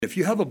If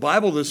you have a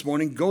Bible this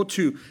morning, go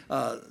to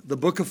the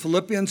Book of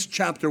Philippians,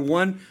 chapter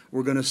 1.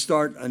 We're going to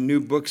start a new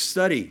book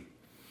study.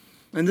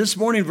 And this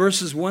morning,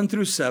 verses 1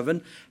 through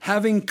 7,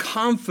 having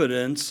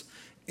confidence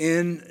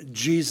in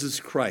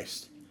Jesus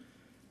Christ.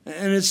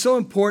 And it's so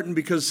important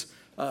because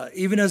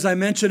even as I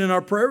mentioned in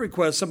our prayer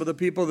request, some of the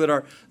people that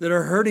are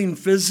hurting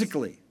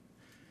physically,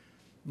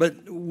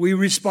 but we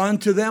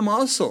respond to them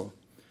also,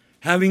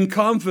 having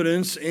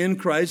confidence in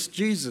Christ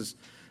Jesus.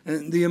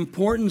 And the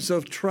importance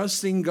of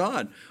trusting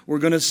God. We're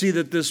going to see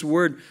that this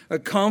word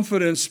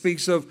confidence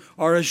speaks of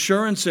our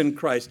assurance in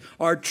Christ,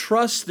 our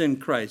trust in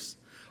Christ,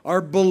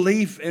 our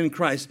belief in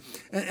Christ,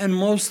 and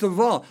most of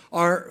all,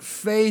 our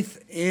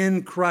faith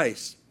in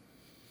Christ.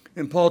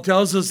 And Paul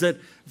tells us that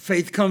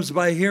faith comes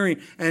by hearing,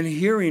 and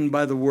hearing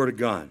by the word of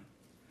God.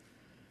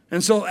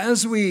 And so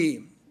as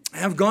we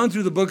have gone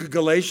through the book of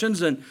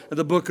Galatians and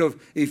the book of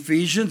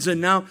Ephesians, and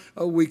now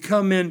we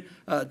come in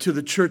to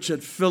the church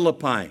at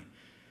Philippi.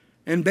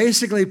 And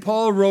basically,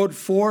 Paul wrote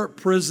 4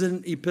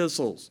 prison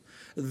epistles.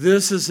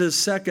 This is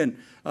his second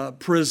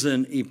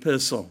prison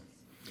epistle.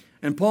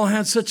 And Paul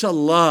had such a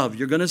love,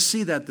 you're going to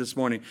see that this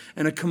morning,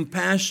 and a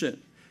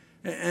compassion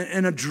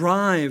and a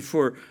drive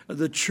for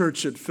the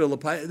church at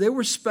Philippi. They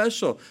were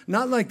special.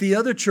 Not like the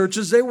other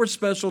churches, they were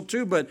special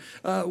too, but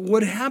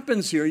what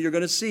happens here, you're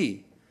going to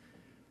see.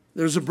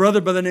 There's a brother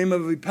by the name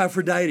of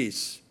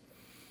Epaphroditus.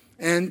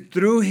 And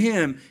through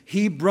him,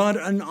 he brought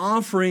an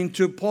offering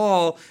to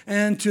Paul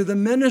and to the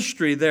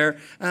ministry there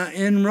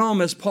in Rome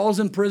as Paul's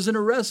in prison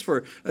arrest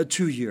for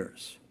 2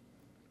 years.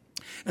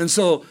 And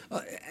so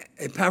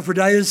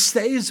Epaphroditus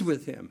stays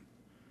with him,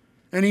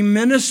 and he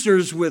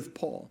ministers with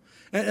Paul.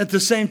 And at the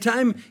same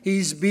time,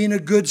 he's being a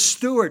good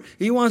steward.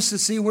 He wants to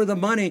see where the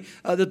money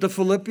that the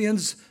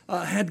Philippians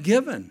had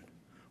given,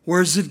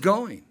 where's it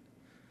going?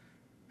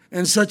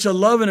 And such a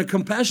love and a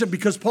compassion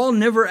because Paul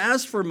never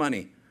asked for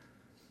money.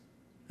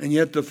 And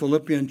yet the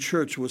Philippian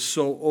church was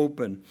so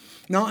open.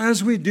 Now,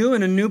 as we do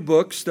in a new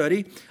book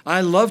study,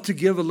 I love to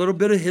give a little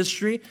bit of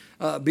history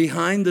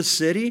behind the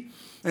city.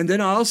 And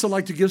then I also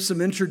like to give some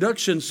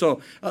introduction.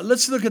 So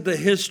let's look at the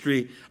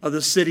history of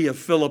the city of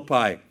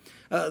Philippi.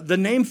 The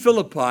name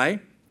Philippi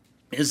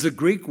is the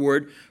Greek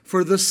word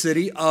for the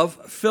city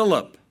of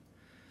Philip.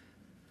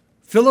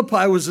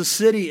 Philippi was a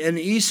city in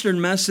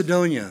eastern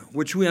Macedonia,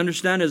 which we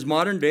understand as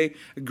modern-day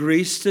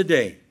Greece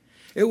today.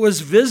 It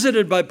was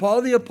visited by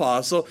Paul the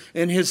Apostle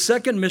in his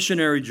second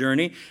missionary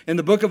journey in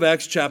the book of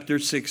Acts chapter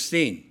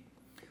 16,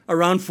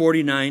 around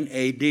 49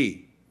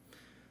 A.D.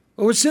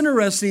 But what's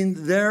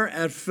interesting there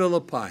at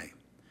Philippi,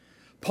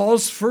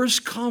 Paul's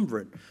first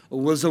convert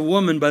was a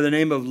woman by the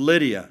name of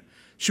Lydia.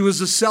 She was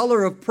a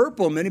seller of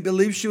purple. Many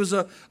believe she was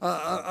a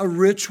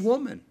rich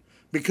woman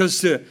because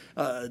to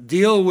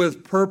deal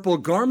with purple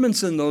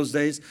garments in those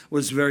days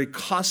was very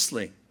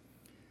costly.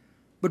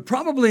 But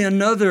probably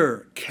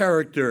another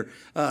character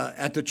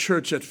at the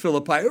church at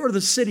Philippi, or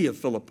the city of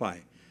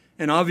Philippi,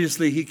 and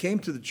obviously he came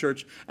to the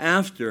church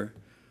after,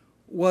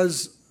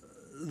 was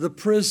the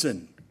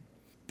prison.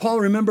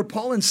 Remember,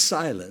 Paul and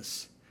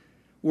Silas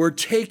were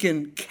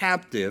taken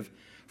captive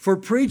for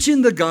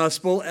preaching the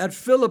gospel at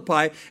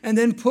Philippi and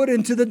then put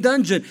into the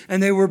dungeon.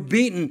 And they were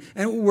beaten.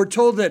 And we're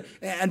told that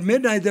at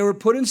midnight they were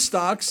put in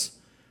stocks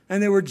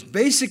and they were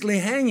basically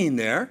hanging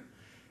there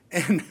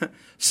and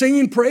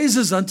singing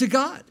praises unto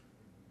God.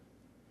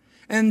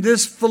 And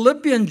this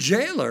Philippian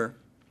jailer,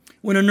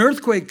 when an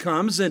earthquake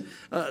comes and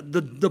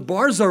the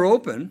bars are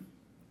open,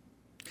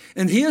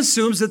 and he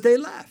assumes that they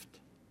left.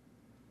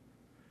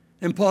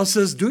 And Paul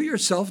says, do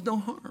yourself no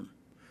harm.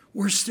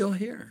 We're still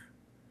here.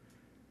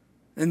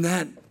 And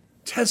that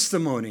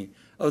testimony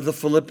of the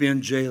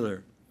Philippian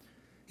jailer.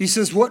 He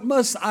says, what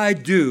must I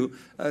do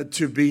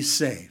to be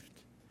saved?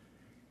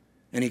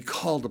 And he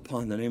called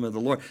upon the name of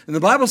the Lord. And the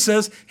Bible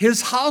says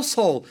his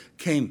household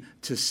came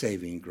to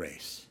saving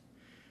grace.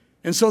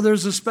 And so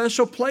there's a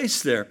special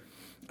place there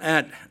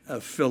at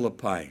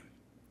Philippi.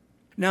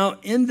 Now,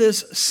 in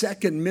this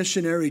second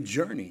missionary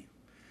journey,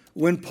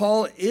 when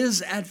Paul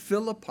is at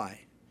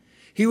Philippi,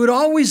 he would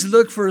always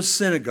look for a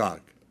synagogue.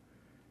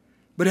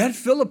 But at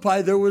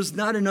Philippi, there was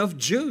not enough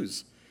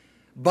Jews.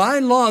 By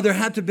law, there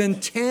had to have been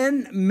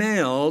 10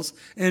 males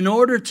in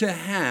order to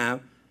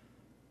have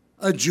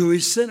a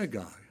Jewish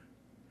synagogue.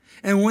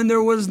 And when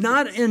there was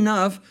not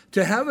enough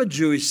to have a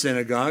Jewish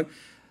synagogue,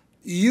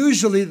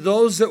 usually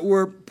those that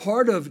were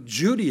part of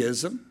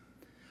Judaism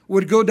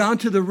would go down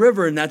to the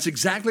river, and that's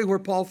exactly where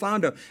Paul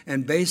found them.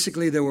 And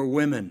basically there were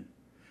women.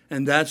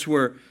 And that's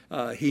where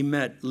he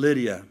met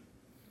Lydia.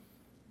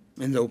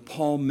 And though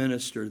Paul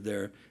ministered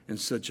there in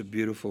such a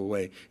beautiful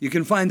way. You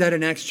can find that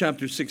in Acts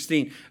chapter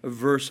 16,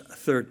 verse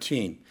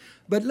 13.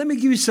 But let me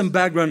give you some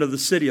background of the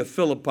city of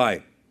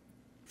Philippi.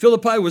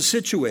 Philippi was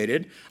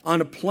situated on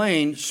a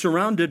plain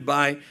surrounded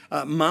by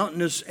a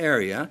mountainous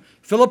area.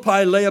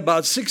 Philippi lay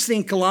about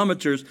 16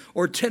 kilometers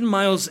or 10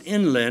 miles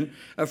inland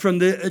from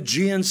the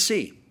Aegean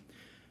Sea.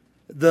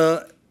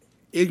 The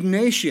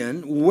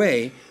Egnatian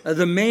Way,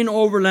 the main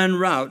overland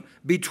route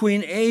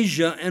between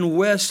Asia and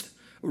West,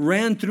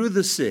 ran through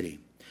the city.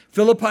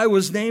 Philippi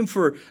was named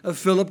for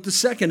Philip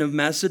II of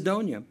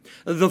Macedonia,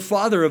 the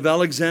father of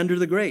Alexander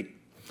the Great.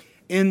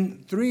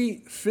 In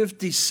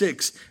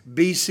 356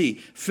 BC,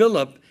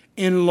 Philip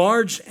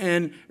enlarged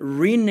and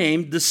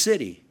renamed the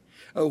city,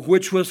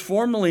 which was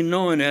formerly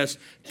known as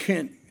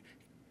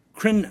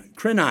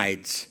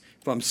Crinides,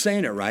 if I'm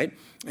saying it right,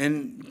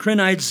 and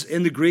Crinides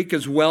in the Greek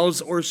is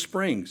wells or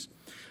springs.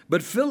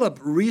 But Philip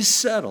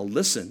resettled,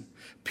 listen,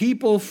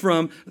 people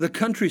from the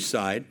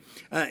countryside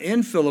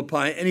in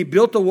Philippi, and he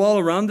built a wall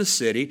around the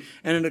city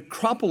and an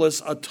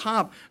acropolis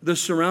atop the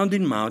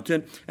surrounding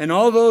mountain. And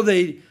although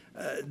they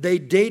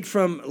date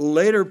from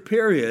later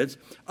periods,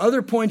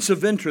 other points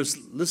of interest,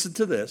 listen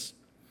to this,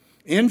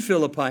 in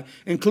Philippi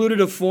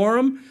included a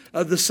forum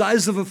the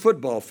size of a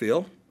football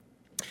field,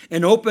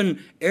 an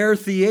open-air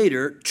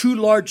theater, 2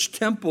 large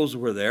temples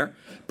were there,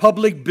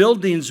 public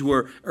buildings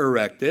were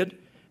erected,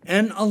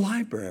 and a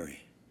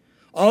library.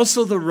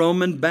 Also, the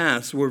Roman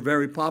baths were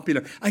very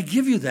popular. I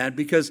give you that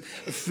because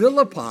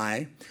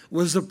Philippi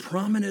was a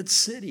prominent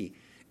city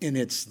in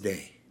its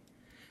day.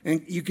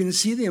 And you can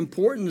see the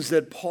importance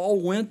that Paul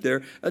went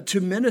there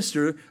to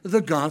minister the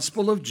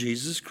gospel of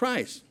Jesus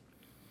Christ.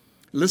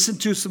 Listen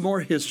to some more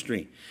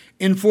history.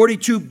 In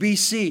 42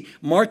 BC,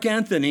 Mark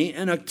Antony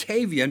and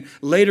Octavian,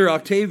 later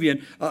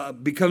Octavian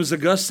becomes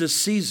Augustus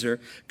Caesar,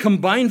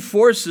 combined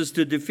forces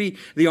to defeat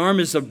the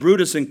armies of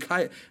Brutus and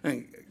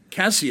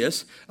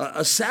Cassius,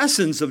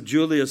 assassins of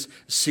Julius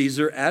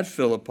Caesar at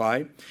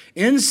Philippi.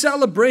 In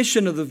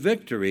celebration of the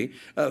victory,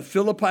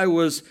 Philippi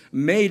was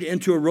made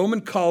into a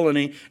Roman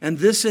colony, and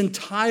this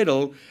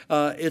entitled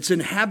its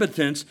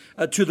inhabitants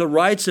to the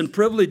rights and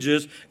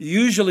privileges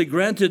usually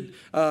granted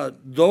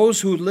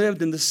those who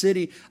lived in the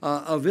city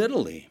of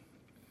Italy.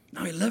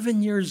 Now,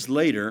 11 years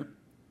later,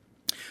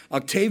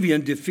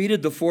 Octavian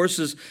defeated the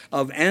forces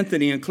of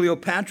Antony and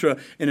Cleopatra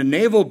in a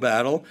naval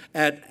battle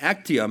at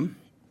Actium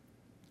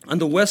on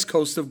the west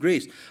coast of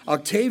Greece.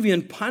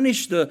 Octavian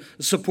punished the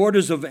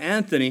supporters of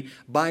Antony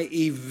by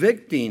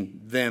evicting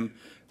them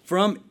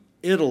from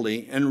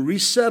Italy and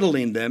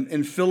resettling them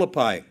in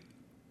Philippi.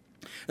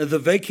 The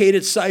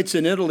vacated sites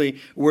in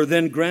Italy were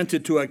then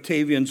granted to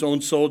Octavian's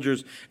own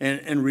soldiers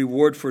and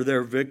reward for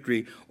their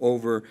victory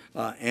over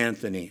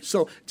Antony.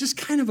 So just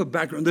kind of a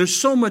background. There's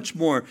so much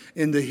more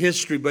in the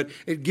history, but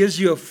it gives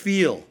you a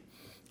feel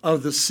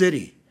of the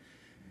city.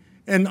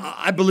 And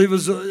I believe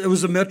it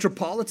was a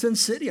metropolitan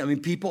city. I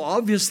mean, people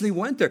obviously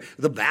went there.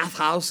 The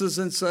bathhouses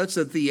and such,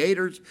 the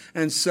theaters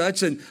and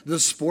such, and the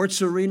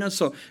sports arena.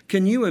 So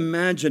can you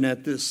imagine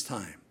at this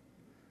time?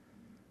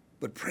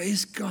 But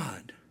praise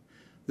God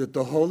that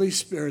the Holy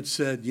Spirit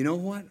said, you know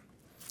what?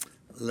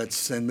 Let's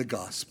send the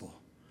gospel.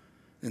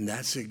 And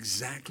that's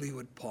exactly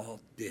what Paul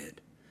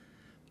did.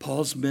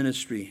 Paul's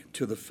ministry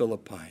to the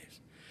Philippi,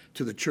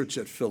 to the church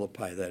at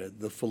Philippi,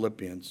 the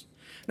Philippians.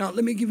 Now,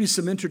 let me give you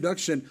some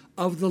introduction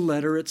of the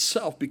letter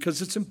itself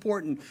because it's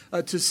important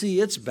to see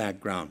its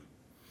background.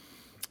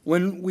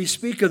 When we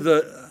speak of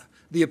the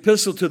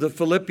epistle to the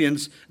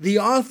Philippians, the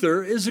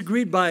author is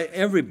agreed by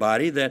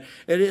everybody that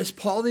it is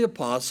Paul the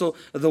apostle,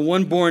 the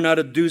one born out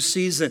of due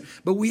season.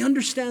 But we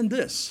understand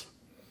this.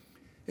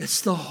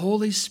 It's the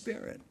Holy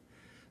Spirit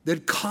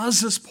that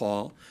causes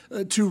Paul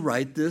to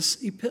write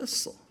this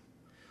epistle.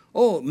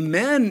 Oh,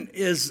 man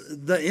is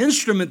the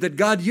instrument that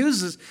God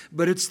uses,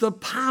 but it's the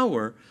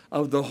power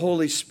of the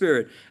Holy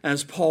Spirit,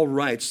 as Paul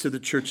writes to the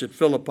church at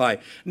Philippi.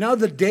 Now,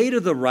 the date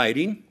of the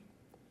writing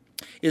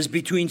is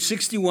between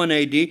 61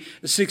 AD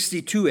and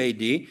 62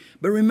 AD.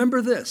 But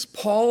remember this,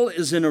 Paul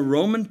is in a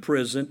Roman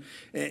prison,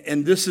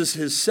 and this is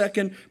his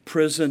second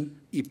prison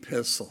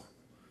epistle.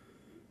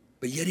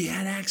 But yet he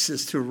had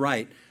access to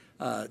write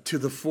to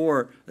the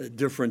 4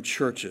 different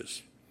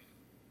churches.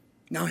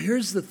 Now,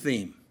 here's the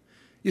theme.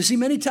 You see,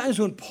 many times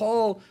when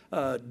Paul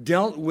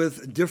dealt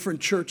with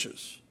different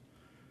churches,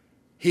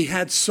 he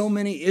had so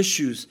many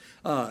issues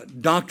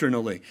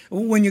doctrinally.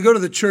 When you go to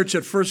the church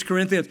at 1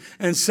 Corinthians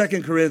and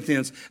 2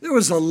 Corinthians, there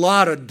was a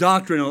lot of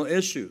doctrinal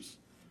issues.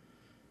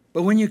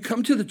 But when you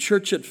come to the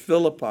church at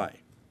Philippi,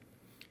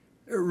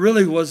 there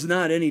really was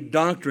not any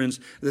doctrines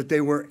that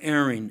they were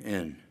erring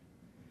in.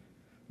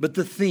 But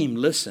the theme,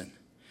 listen,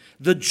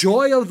 the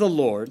joy of the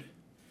Lord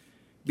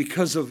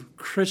because of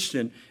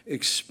Christian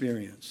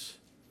experience.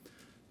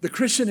 The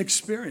Christian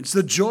experience,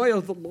 the joy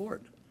of the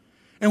Lord.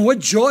 And what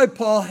joy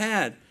Paul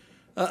had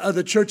of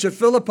the church of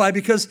Philippi,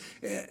 because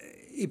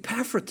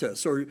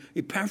Epaphroditus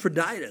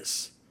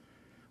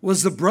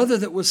was the brother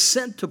that was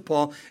sent to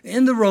Paul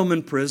in the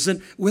Roman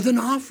prison with an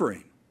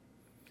offering,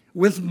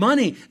 with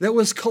money that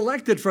was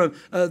collected from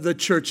the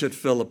church at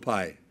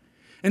Philippi.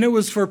 And it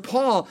was for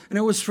Paul, and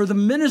it was for the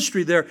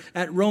ministry there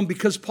at Rome,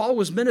 because Paul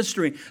was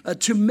ministering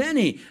to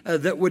many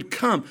that would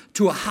come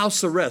to a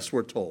house arrest,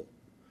 we're told.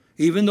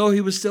 Even though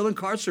he was still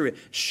incarcerated,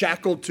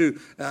 shackled to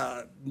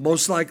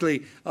most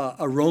likely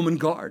a Roman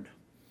guard.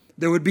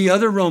 There would be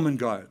other Roman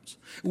guards.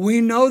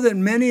 We know that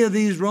many of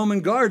these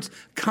Roman guards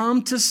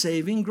come to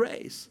saving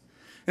grace.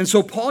 And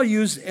so Paul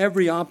used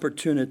every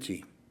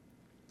opportunity.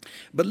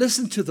 But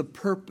listen to the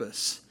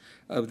purpose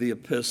of the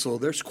epistle.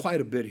 There's quite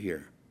a bit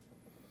here.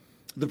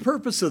 The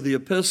purpose of the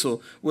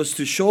epistle was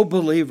to show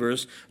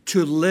believers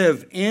to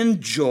live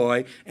in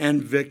joy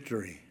and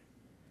victory,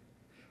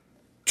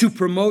 to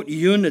promote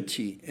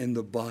unity in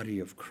the body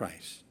of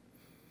Christ,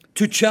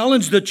 to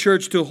challenge the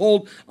church to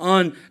hold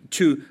on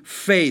to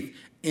faith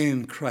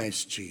in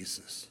Christ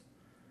Jesus.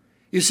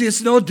 You see,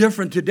 it's no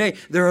different today.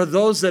 There are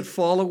those that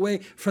fall away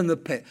from the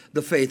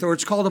faith, or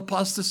it's called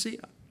apostasy.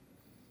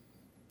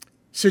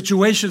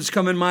 Situations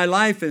come in my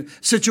life and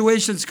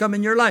situations come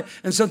in your life.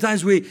 And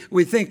sometimes we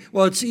think,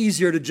 well, it's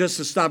easier to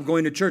stop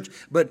going to church.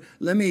 But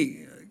let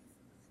me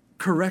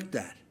correct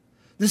that.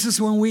 This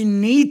is when we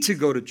need to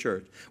go to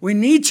church. We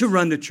need to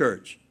run to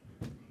church.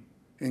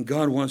 And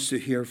God wants to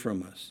hear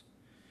from us.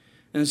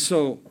 And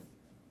so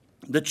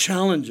the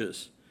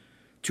challenges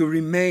to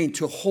remain,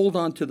 to hold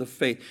on to the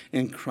faith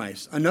in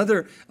Christ.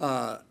 Another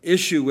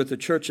issue with the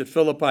church at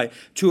Philippi,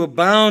 to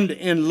abound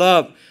in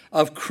love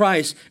of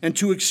Christ and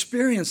to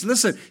experience,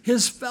 listen,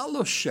 his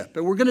fellowship.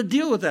 And we're going to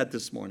deal with that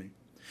this morning.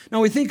 Now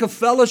we think of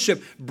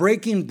fellowship,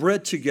 breaking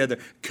bread together,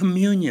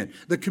 communion,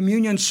 the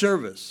communion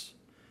service.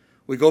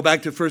 We go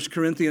back to 1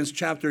 Corinthians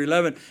chapter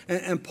 11,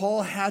 and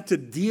Paul had to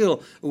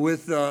deal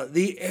with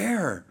the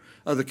error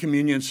of the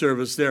communion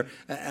service there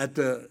at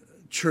the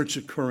church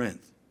of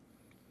Corinth.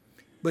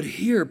 But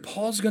here,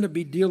 Paul's going to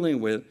be dealing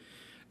with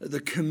the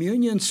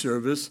communion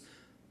service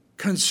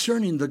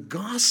concerning the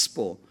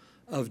gospel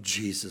of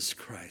Jesus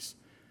Christ.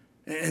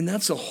 And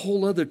that's a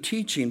whole other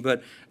teaching,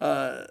 but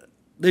to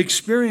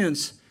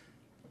experience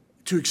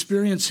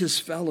his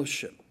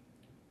fellowship.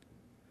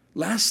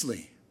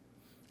 Lastly,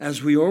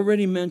 as we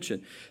already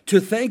mentioned, to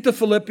thank the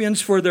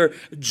Philippians for their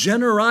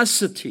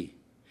generosity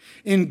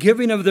in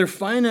giving of their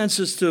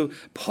finances to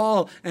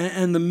Paul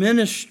and the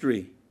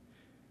ministry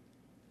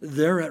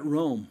there at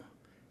Rome,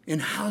 in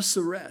house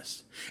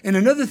arrest. And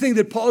another thing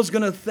that Paul's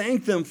going to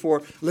thank them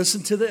for,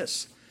 listen to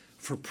this,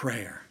 for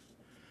prayer.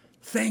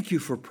 Thank you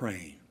for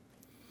praying.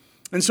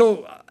 And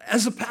so,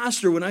 as a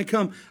pastor, when I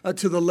come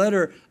to the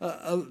letter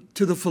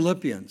to the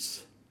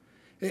Philippians,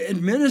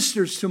 it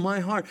ministers to my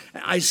heart.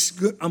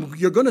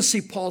 You're going to see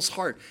Paul's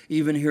heart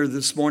even here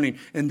this morning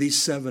in these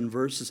 7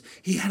 verses.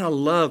 He had a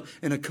love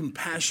and a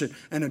compassion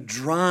and a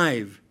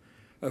drive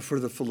for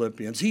the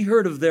Philippians. He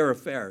heard of their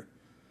affair,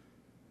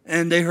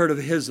 and they heard of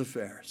his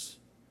affairs.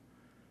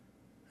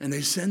 And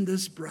they send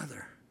this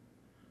brother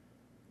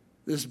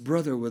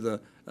with a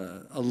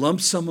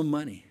lump sum of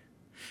money.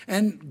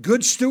 And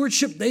good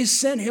stewardship, they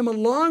sent him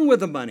along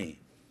with the money.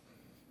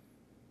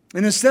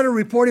 And instead of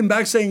reporting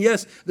back saying,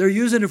 yes, they're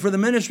using it for the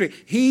ministry,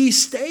 he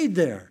stayed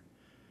there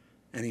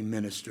and he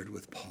ministered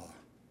with Paul.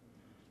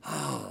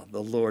 Oh,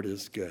 the Lord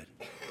is good.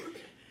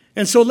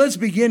 And so let's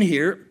begin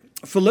here.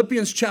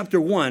 Philippians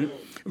chapter 1,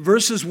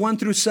 verses 1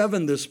 through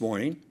 7 this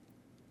morning.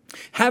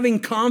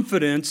 Having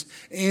confidence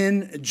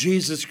in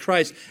Jesus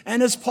Christ.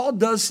 And as Paul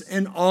does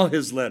in all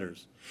his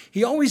letters,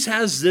 he always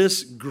has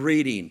this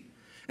greeting.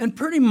 And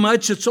pretty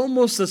much it's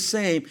almost the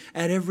same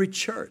at every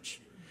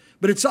church.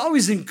 But it's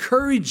always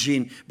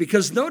encouraging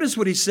because notice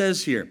what he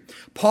says here.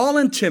 Paul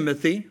and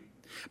Timothy,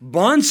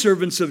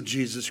 bondservants of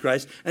Jesus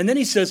Christ. And then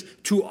he says,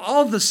 to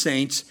all the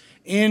saints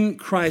in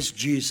Christ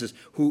Jesus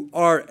who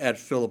are at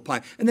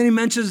Philippi. And then he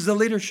mentions the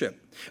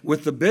leadership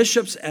with the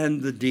bishops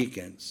and the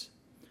deacons.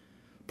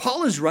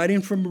 Paul is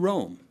writing from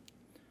Rome,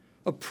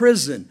 a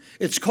prison.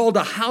 It's called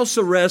a house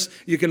arrest.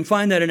 You can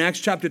find that in Acts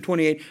chapter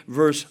 28,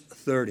 verse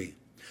 30.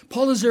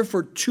 Paul is there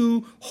for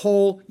 2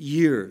 whole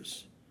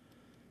years.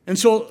 And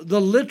so the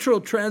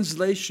literal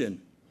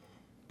translation,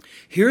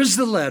 here's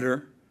the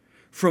letter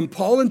from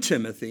Paul and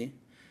Timothy,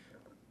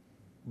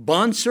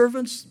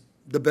 bondservants,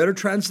 the better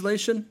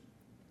translation,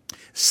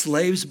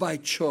 slaves by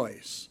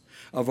choice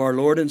of our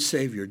Lord and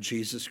Savior,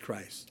 Jesus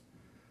Christ.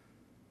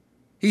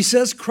 He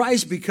says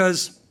Christ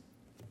because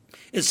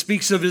it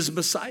speaks of his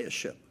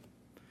messiahship.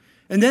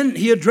 And then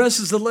he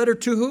addresses the letter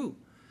to who?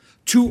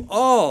 To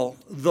all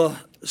the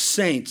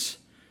saints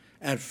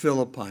at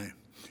Philippi.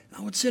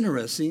 Now what's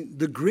interesting,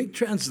 the Greek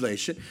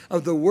translation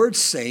of the word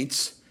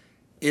saints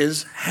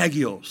is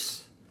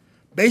hagios.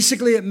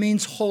 Basically it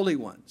means holy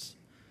ones.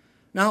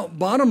 Now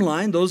bottom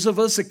line, those of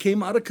us that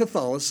came out of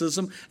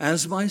Catholicism,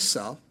 as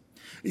myself,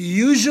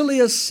 usually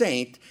a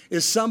saint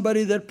is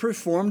somebody that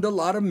performed a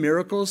lot of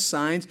miracles,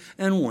 signs,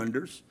 and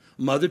wonders.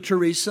 Mother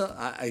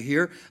Teresa, I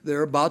hear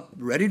they're about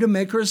ready to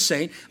make her a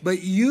saint,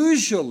 but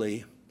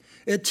usually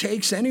it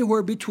takes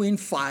anywhere between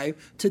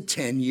 5 to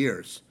 10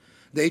 years.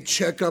 They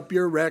check up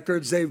your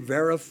records, they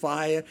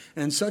verify it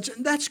and such,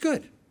 and that's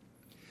good.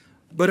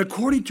 But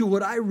according to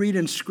what I read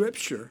in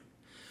Scripture,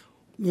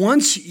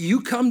 once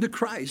you come to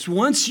Christ,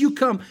 once you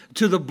come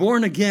to the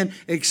born-again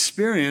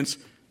experience,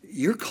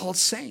 you're called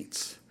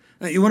saints.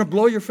 Now, you want to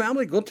blow your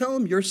family? Go tell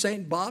them you're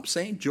Saint Bob,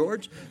 Saint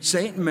George,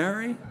 Saint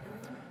Mary.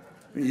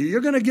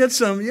 You're going to get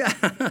some, yeah.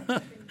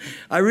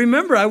 I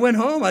remember I went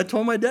home. I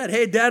told my dad,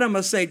 hey, Dad, I'm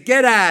a saint.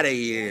 Get out of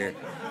here.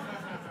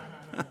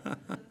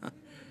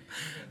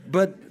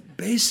 But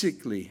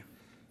basically,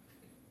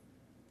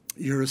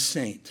 you're a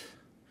saint.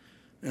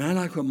 And I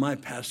like what my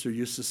pastor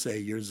used to say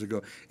years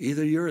ago.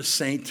 Either you're a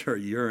saint or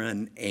you're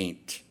an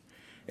ain't.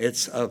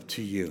 It's up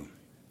to you.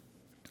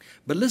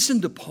 But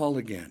listen to Paul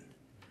again.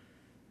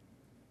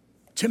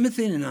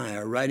 Timothy and I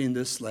are writing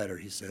this letter,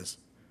 he says.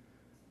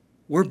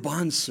 We're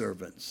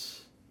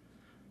bondservants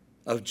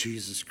of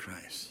Jesus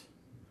Christ.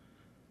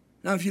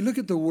 Now, if you look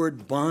at the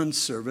word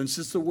bondservants,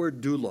 it's the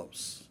word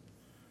doulos.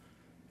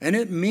 And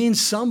it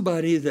means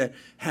somebody that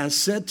has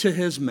said to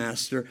his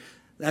master,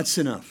 that's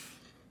enough.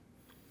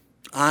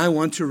 I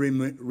want to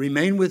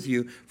remain with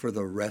you for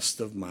the rest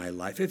of my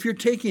life. If you're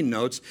taking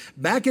notes,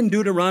 back in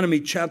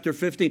Deuteronomy chapter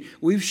 15,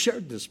 we've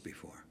shared this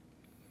before.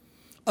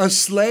 A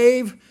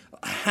slave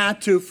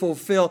had to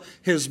fulfill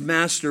his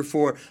master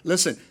for,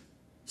 listen,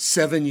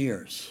 7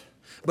 years.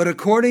 But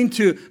according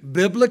to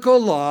biblical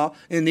law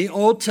in the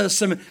Old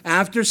Testament,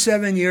 after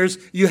 7 years,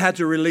 you had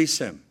to release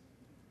him.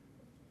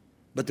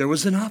 But there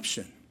was an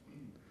option.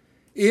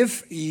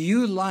 If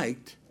you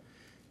loved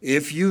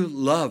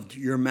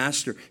your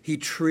master, he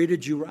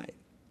treated you right.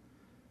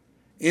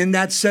 In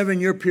that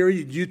 7-year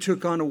period, you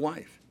took on a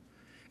wife.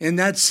 In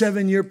that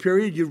 7-year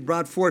period, you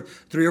brought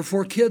forth 3 or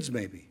 4 kids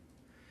maybe.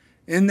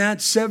 In that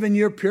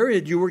 7-year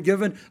period, you were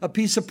given a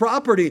piece of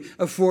property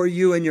for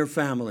you and your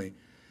family.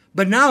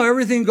 But now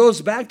everything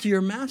goes back to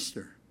your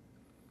master.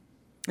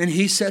 And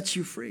he sets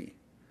you free.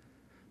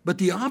 But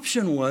the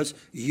option was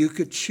you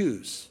could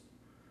choose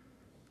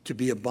to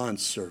be a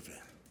bondservant.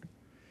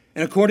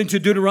 And according to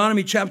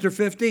Deuteronomy chapter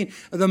 15,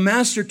 the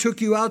master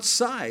took you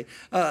outside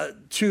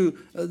to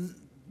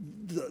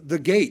the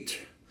gate,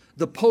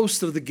 the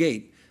post of the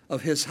gate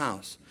of his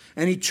house.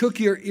 And he took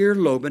your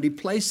earlobe and he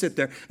placed it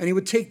there. And he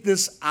would take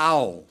this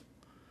awl.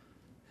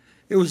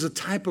 It was a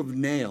type of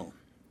nail.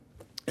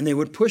 And they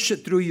would push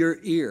it through your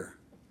ear.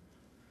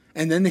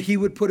 And then he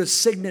would put a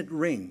signet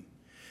ring.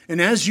 And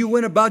as you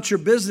went about your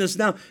business,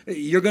 now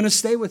you're going to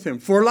stay with him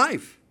for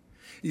life.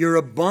 You're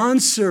a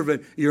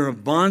bondservant. You're a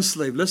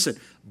bondslave. Listen,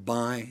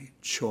 by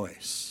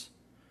choice.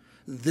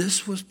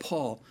 This was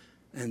Paul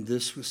and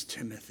this was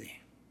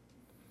Timothy.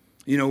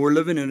 You know, we're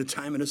living in a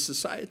time in a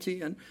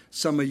society, and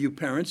some of you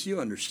parents,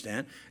 you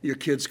understand. Your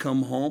kids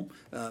come home.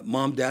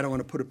 Mom, Dad, I want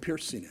to put a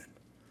piercing in.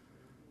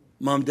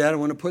 Mom, Dad, I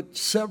want to put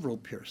several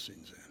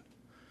piercings in.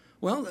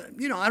 Well,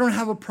 you know, I don't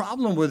have a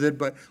problem with it,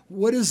 but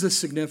what is the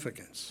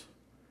significance?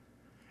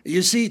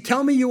 You see,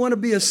 tell me you want to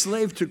be a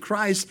slave to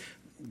Christ,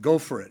 go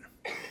for it.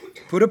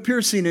 Put a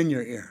piercing in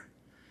your ear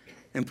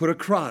and put a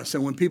cross.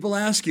 And when people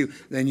ask you,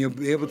 then you'll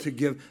be able to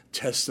give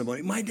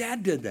testimony. My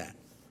dad did that.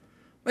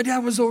 My dad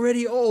was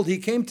already old. He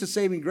came to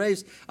saving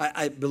grace.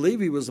 I believe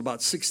he was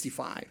about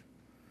 65.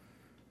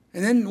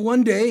 And then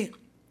one day,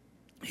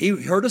 he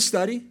heard a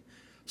study.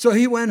 So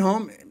he went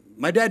home.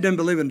 My dad didn't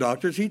believe in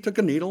doctors. He took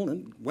a needle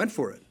and went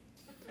for it.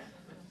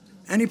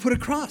 And he put a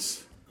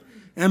cross.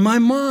 And my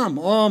mom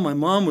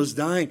was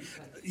dying.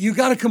 You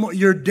got to come on.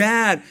 Your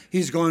dad,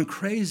 he's going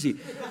crazy.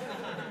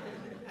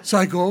 So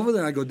I go over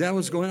there. I go, Dad,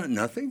 what's going on?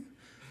 Nothing.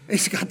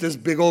 He's got this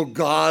big old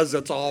gauze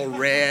that's all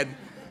red.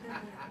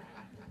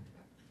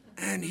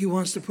 And he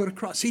wants to put a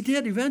cross. He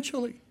did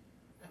eventually.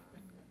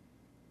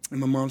 And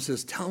my mom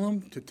says, tell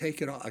him to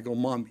take it off. I go,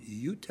 Mom,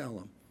 you tell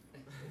him.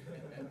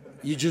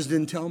 You just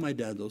didn't tell my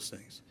dad those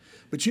things.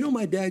 But you know,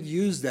 my dad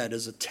used that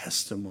as a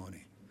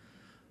testimony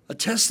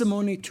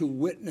to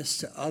witness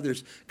to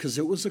others, because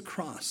it was a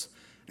cross.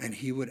 And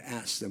he would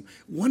ask them.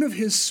 One of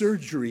his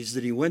surgeries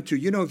that he went to,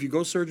 you know, if you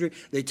go surgery,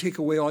 they take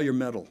away all your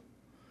metal.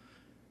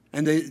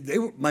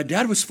 And my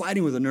dad was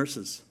fighting with the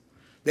nurses.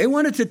 They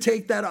wanted to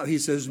take that out. He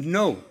says,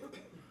 no.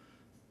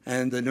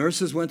 And the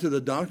nurses went to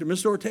the doctor.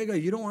 Mr. Ortega,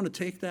 you don't want to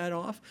take that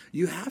off?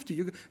 You have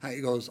to.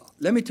 He goes,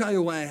 let me tell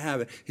you why I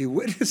have it. He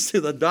witnessed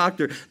to the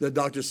doctor. The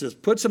doctor says,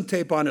 put some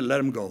tape on it, let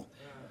him go.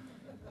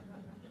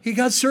 He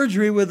got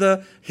surgery with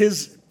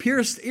his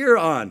pierced ear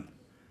on.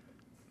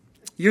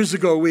 Years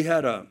ago, we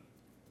had a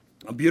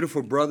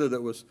beautiful brother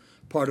that was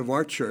part of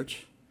our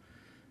church.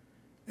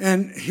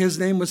 And his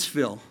name was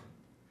Phil.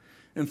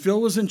 And Phil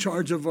was in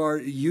charge of our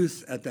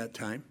youth at that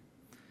time.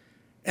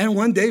 And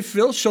one day,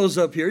 Phil shows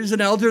up here. He's an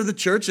elder of the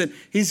church, and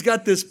he's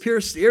got this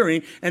pierced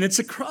earring, and it's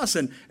a cross.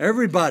 And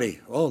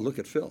everybody, oh, look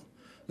at Phil.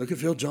 Look at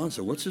Phil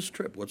Johnson. What's his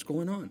trip? What's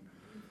going on?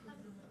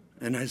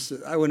 And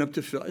I went up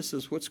to Phil. I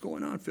says, what's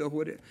going on, Phil?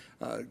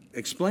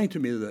 Explain to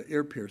me the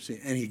ear piercing.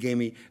 And he gave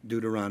me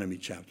Deuteronomy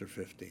chapter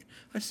 15.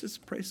 I says,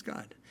 praise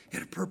God. He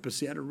had a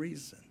purpose. He had a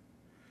reason.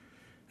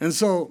 And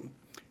so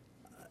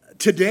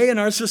today in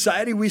our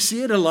society, we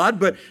see it a lot,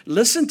 but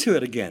listen to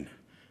it again.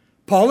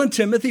 Paul and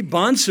Timothy,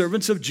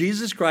 bondservants of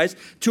Jesus Christ,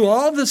 to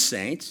all the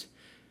saints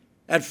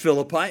at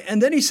Philippi.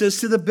 And then he says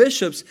to the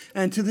bishops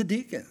and to the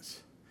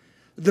deacons.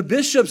 The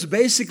bishops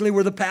basically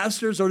were the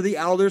pastors or the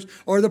elders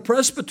or the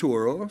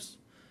presbyteros.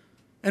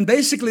 And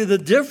basically the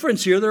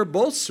difference here, they're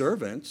both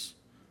servants.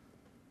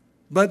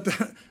 But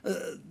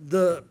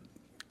the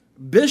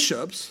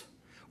bishops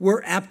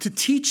were apt to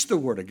teach the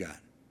Word of God.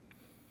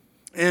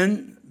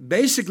 And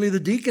basically the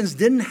deacons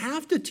didn't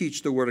have to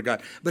teach the Word of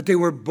God, but they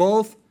were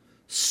both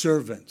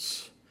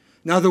servants.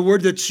 Now, the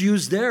word that's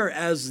used there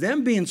as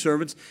them being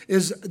servants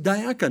is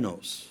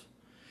diakonos.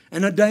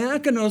 And a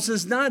diakonos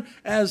is not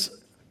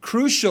as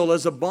crucial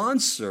as a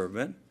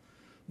bondservant,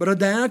 But a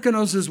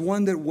diakonos is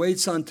one that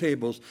waits on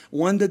tables,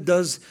 one that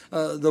does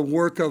the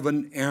work of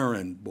an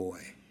errand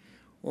boy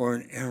or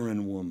an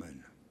errand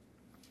woman.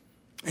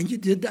 And you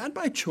did that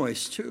by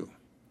choice too.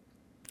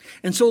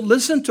 And so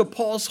listen to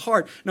Paul's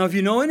heart. Now, if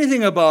you know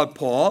anything about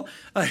Paul,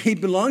 he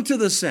belonged to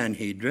the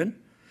Sanhedrin.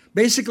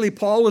 Basically,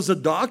 Paul was a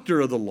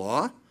doctor of the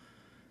law.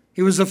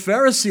 He was a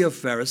Pharisee of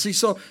Pharisees.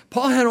 So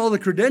Paul had all the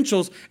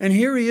credentials, and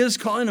here he is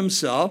calling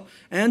himself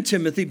and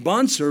Timothy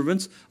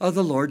bondservants of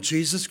the Lord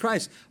Jesus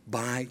Christ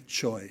by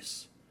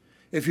choice.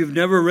 If you've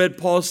never read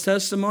Paul's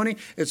testimony,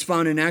 it's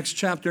found in Acts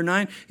chapter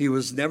 9. He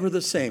was never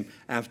the same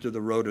after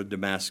the road to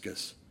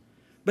Damascus.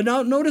 But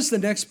now notice the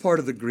next part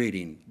of the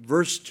greeting,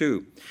 verse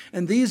 2.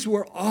 And these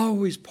were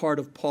always part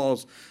of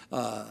Paul's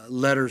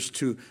letters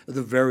to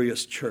the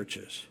various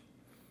churches.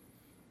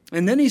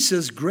 And then he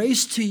says,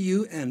 grace to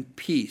you and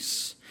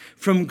peace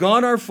from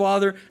God our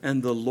Father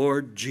and the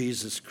Lord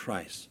Jesus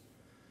Christ.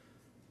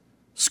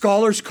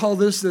 Scholars call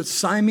this the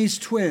Siamese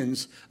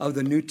twins of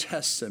the New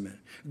Testament,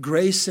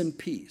 grace and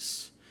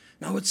peace.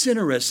 Now it's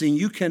interesting,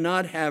 you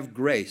cannot have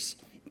grace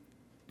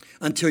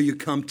until you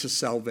come to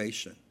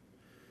salvation.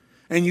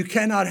 And you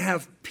cannot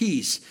have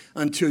peace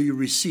until you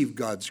receive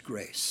God's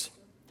grace.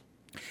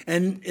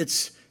 And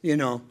it's,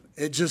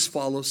 it just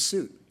follows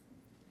suit.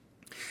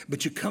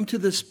 But you come to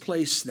this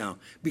place now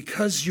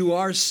because you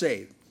are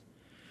saved.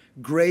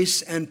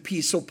 Grace and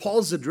peace. So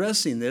Paul's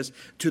addressing this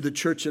to the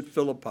church at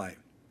Philippi.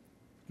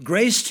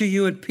 Grace to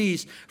you and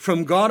peace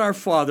from God our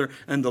Father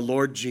and the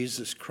Lord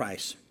Jesus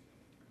Christ.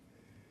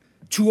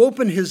 To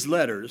open his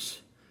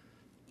letters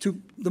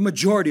to the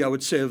majority, I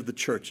would say, of the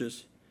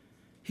churches,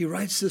 he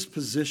writes this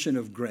position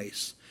of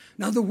grace.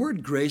 Now, the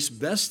word grace,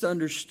 best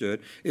understood,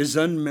 is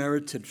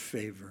unmerited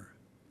favor.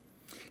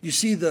 You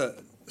see,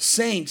 the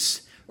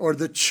saints or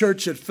the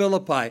church at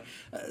Philippi,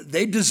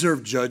 they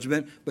deserved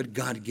judgment, but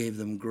God gave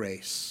them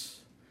grace.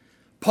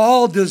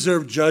 Paul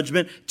deserved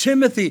judgment.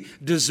 Timothy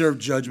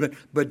deserved judgment,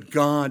 but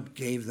God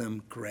gave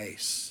them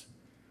grace.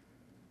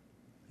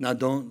 Now,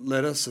 don't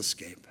let us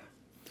escape.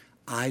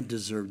 I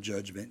deserve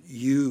judgment.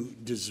 You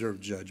deserve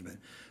judgment.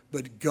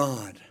 But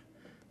God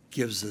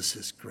gives us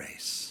his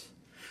grace.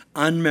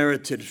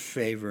 Unmerited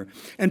favor.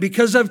 And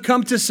because I've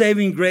come to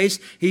saving grace,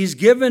 he's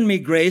given me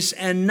grace.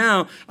 And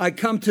now I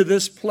come to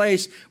this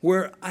place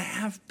where I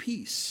have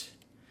peace.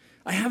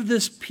 I have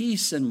this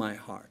peace in my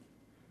heart.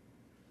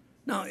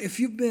 Now, if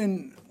you've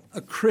been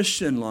a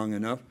Christian long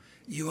enough,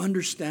 you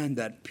understand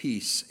that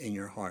peace in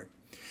your heart.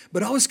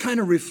 But I was kind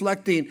of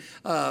reflecting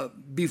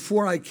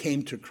before I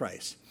came to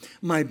Christ,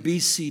 my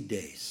BC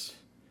days.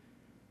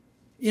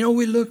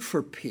 We look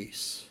for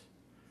peace.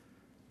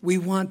 We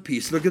want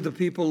peace. Look at the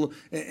people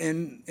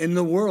in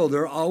the world.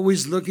 They're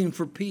always looking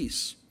for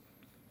peace.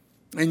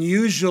 And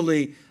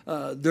usually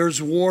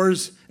there's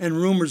wars and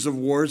rumors of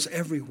wars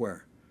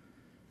everywhere.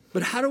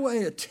 But how do I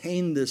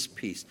attain this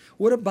peace?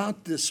 What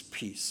about this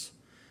peace?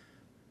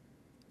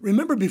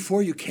 Remember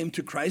before you came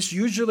to Christ,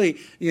 usually,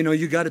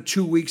 you got a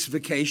 2 weeks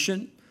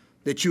vacation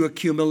that you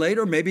accumulate,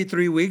 or maybe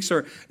 3 weeks,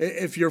 or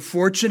if you're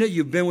fortunate,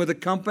 you've been with a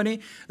company,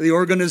 the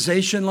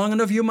organization long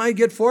enough, you might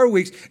get 4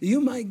 weeks. You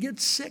might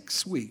get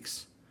 6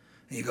 weeks.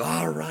 And you go,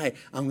 all right,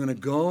 I'm going to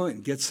go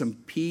and get some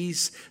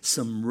peace,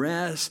 some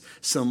rest,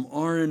 some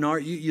R&R.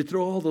 You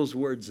throw all those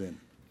words in.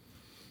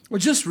 Well,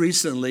 just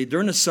recently,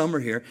 during the summer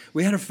here,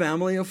 we had a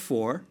family of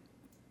 4.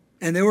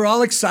 And they were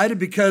all excited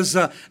because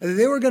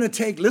they were going to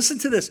take, listen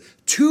to this,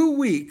 2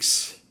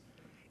 weeks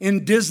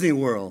in Disney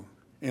World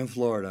in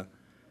Florida.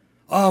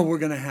 Oh, we're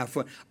going to have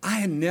fun.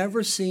 I had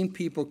never seen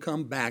people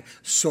come back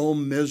so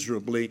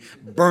miserably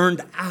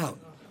burned out.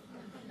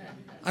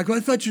 I go,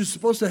 I thought you were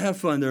supposed to have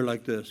fun. They're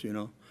like this,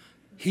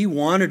 He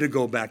wanted to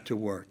go back to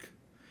work.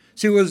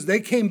 See, they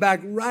came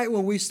back right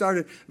when we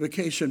started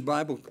Vacation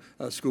Bible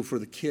School for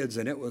the kids,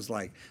 and it was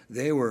like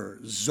they were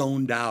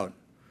zoned out.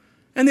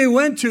 And they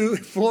went to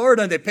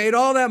Florida, and they paid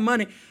all that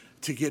money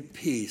to get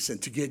peace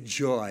and to get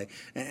joy.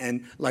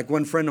 And like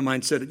one friend of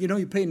mine said,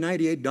 you pay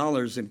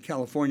 $98 in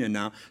California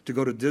now to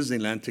go to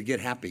Disneyland to get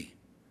happy.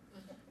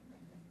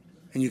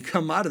 And you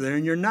come out of there,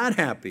 and you're not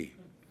happy.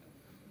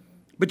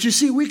 But you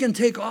see, we can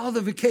take all the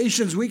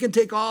vacations. We can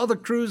take all the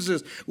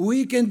cruises.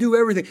 We can do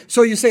everything.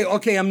 So you say,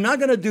 okay, I'm not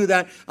going to do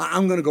that.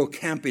 I'm going to go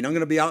camping. I'm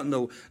going to be out in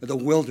the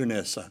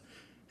wilderness. And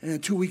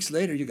then 2 weeks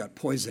later, you got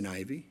poison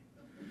ivy.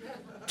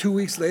 2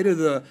 weeks later,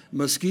 the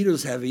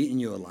mosquitoes have eaten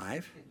you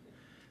alive.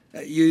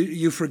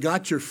 You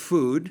forgot your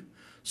food,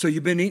 so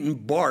you've been eating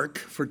bark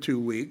for 2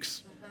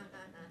 weeks.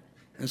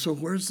 And so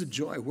where's the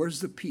joy?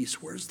 Where's the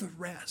peace? Where's the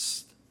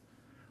rest?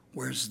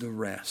 Where's the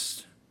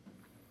rest?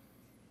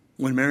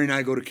 When Mary and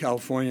I go to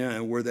California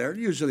and we're there,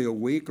 usually a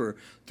week or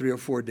 3 or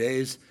 4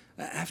 days,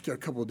 after a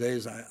couple of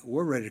days,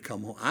 we're ready to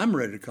come home. I'm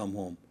ready to come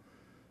home.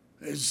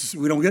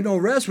 We don't get no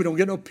rest. We don't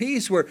get no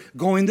peace. We're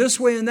going this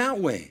way and that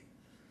way.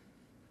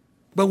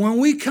 But when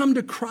we come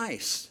to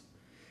Christ,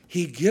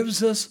 he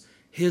gives us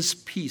his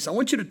peace. I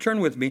want you to turn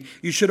with me.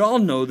 You should all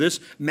know this.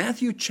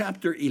 Matthew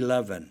chapter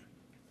 11.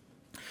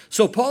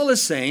 So Paul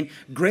is saying,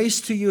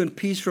 grace to you and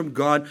peace from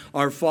God,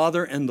 our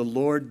Father, and the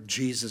Lord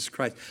Jesus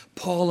Christ.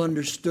 Paul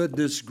understood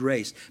this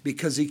grace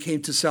because he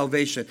came to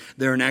salvation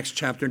there in Acts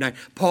chapter 9.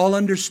 Paul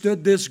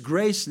understood this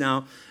grace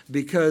now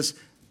because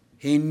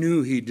he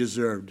knew he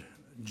deserved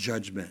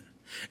judgment.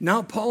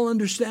 Now Paul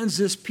understands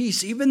this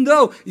peace, even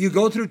though you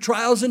go through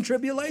trials and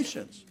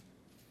tribulations.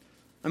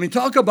 I mean,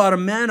 talk about a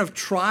man of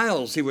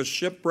trials. He was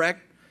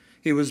shipwrecked.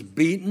 He was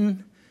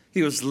beaten.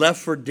 He was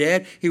left for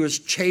dead. He was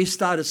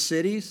chased out of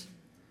cities.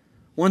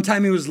 One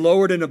time he was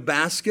lowered in a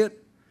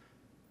basket.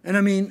 And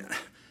I mean,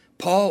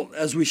 Paul,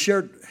 as we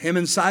shared, him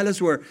and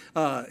Silas were,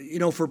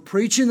 for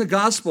preaching the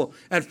gospel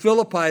at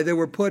Philippi, they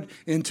were put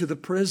into the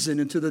prison,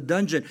 into the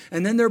dungeon.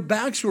 And then their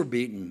backs were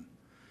beaten.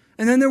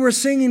 And then they were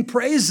singing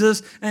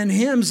praises and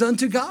hymns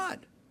unto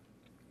God.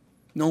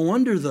 No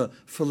wonder the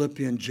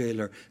Philippian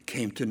jailer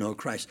came to know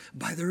Christ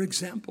by their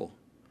example,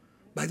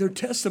 by their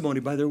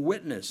testimony, by their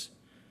witness.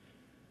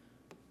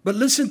 But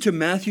listen to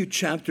Matthew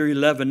chapter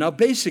 11. Now,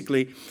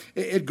 basically,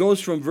 it goes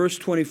from verse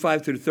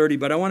 25 through 30,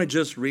 but I want to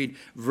just read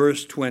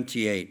verse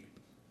 28.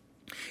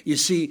 You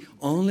see,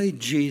 only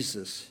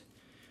Jesus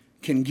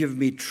can give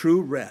me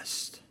true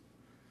rest,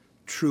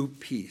 true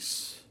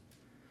peace.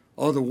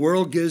 Oh, the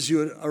world gives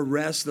you a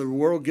rest, the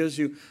world gives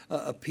you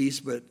a peace,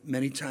 but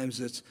many times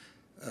it's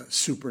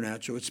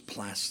supernatural, it's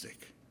plastic.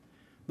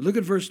 Look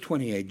at verse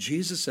 28.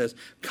 Jesus says,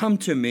 come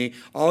to me,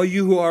 all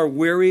you who are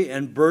weary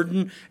and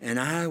burdened, and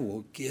I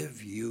will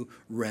give you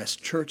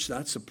rest. Church,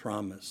 that's a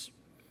promise.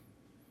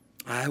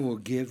 I will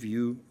give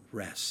you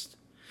rest.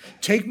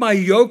 Take my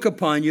yoke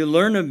upon you,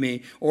 learn of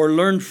me, or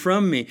learn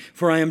from me,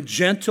 for I am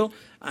gentle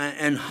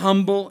and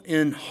humble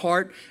in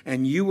heart,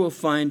 and you will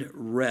find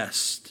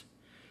rest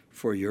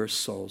for your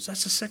souls.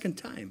 That's the second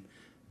time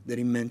that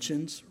he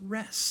mentions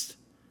rest.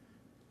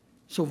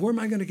 So where am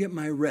I going to get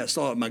my rest?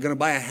 Oh, am I going to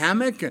buy a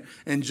hammock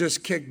and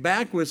just kick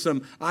back with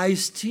some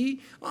iced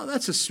tea? Oh,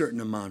 that's a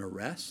certain amount of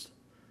rest.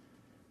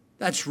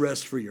 That's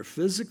rest for your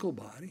physical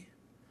body.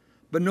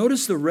 But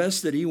notice the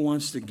rest that he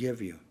wants to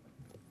give you.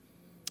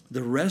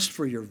 The rest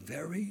for your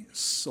very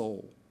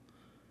soul.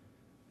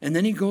 And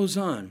then he goes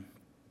on.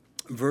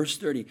 Verse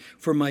 30.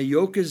 For my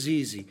yoke is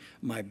easy,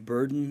 my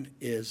burden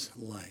is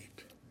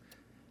light.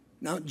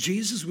 Now,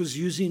 Jesus was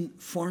using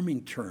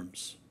farming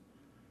terms.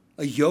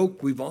 A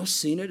yoke, we've all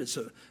seen it. It's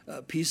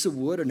a piece of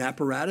wood, an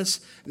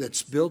apparatus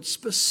that's built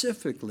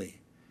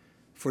specifically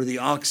for the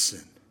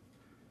oxen.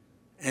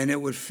 And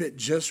it would fit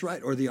just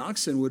right. Or the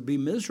oxen would be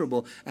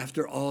miserable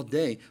after all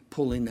day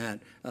pulling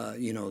that,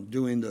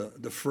 doing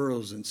the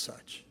furrows and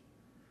such.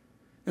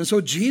 And so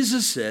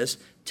Jesus says,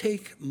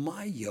 take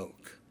my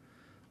yoke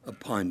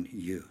upon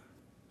you.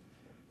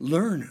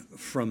 Learn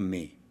from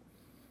me.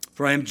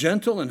 For I am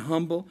gentle and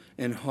humble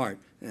in heart.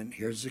 And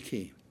here's the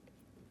key.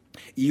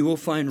 You will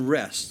find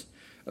rest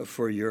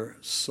for your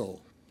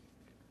soul.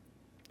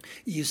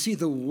 You see,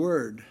 the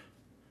word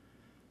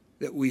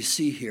that we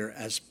see here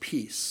as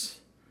peace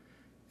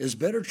is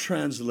better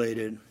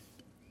translated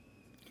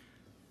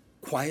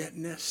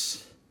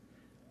quietness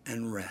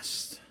and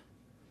rest.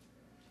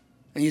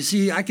 And you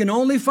see, I can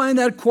only find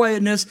that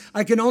quietness,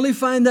 I can only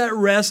find that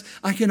rest,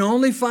 I can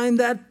only find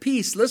that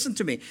peace, listen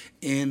to me,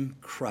 in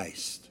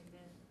Christ.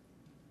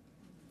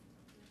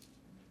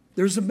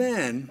 There's a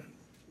man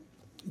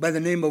by the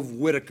name of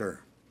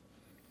Whitaker.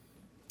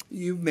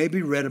 You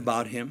maybe read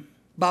about him.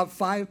 About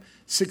 5,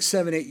 6,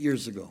 7, 8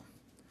 years ago,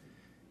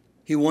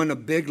 he won a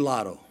big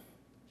lotto.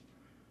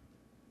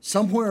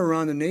 Somewhere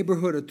around the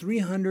neighborhood of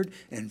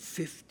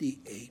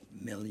 $358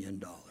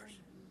 million.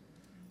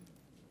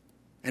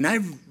 And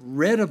I've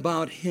read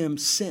about him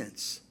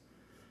since.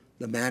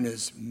 The man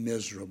is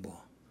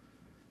miserable.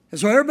 And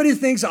so everybody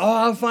thinks,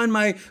 I'll find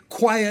my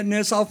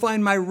quietness, I'll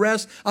find my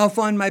rest, I'll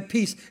find my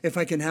peace if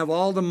I can have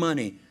all the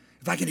money,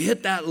 if I can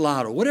hit that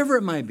lotto, whatever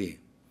it might be.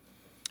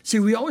 See,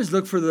 we always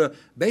look for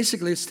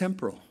basically it's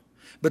temporal.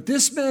 But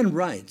this man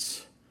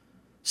writes,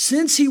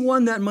 since he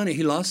won that money,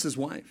 he lost his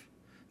wife.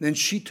 Then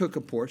she took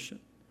a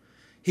portion.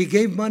 He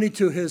gave money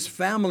to his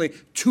family.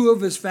 2 of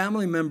his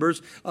family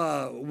members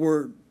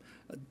were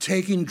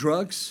taking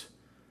drugs.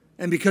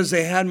 And because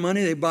they had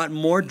money, they bought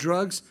more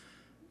drugs.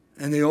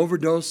 And they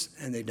overdosed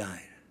and they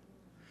died.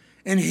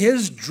 In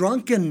his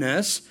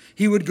drunkenness,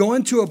 he would go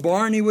into a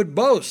bar and he would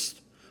boast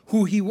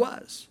who he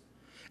was.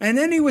 And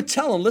then he would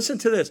tell them, listen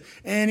to this,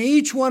 in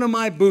each one of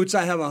my boots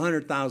I have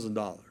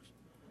 $100,000.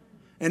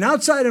 And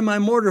outside of my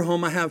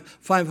motorhome I have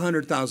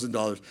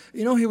 $500,000.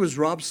 You know, he was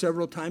robbed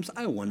several times.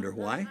 I wonder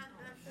why.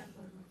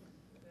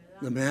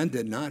 The man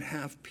did not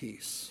have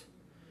peace.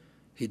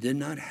 He did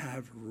not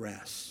have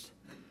rest.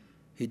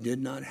 He did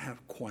not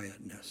have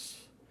quietness.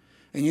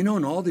 And you know,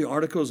 in all the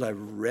articles I've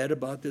read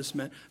about this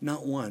man,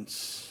 not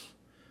once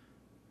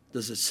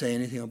does it say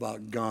anything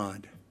about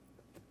God.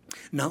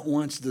 Not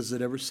once does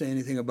it ever say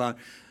anything about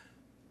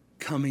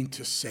coming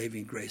to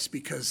saving grace,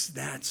 because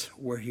that's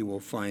where he will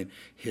find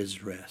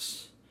his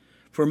rest.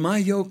 For my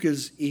yoke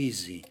is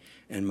easy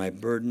and my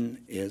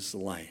burden is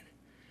light.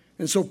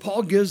 And so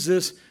Paul gives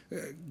this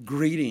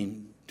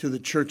greeting to the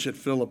church at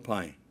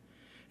Philippi.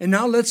 And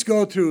now let's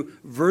go through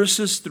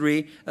verses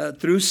 3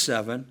 through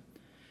 7.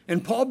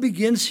 And Paul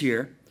begins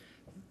here,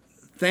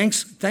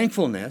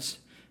 thankfulness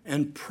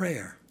and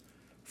prayer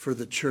for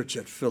the church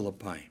at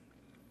Philippi.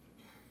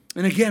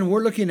 And again,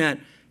 we're looking at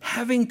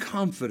having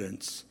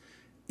confidence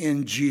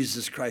in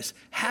Jesus Christ,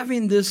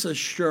 having this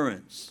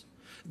assurance,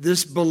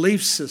 this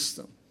belief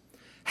system,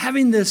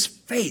 having this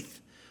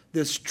faith,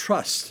 this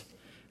trust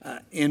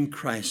in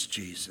Christ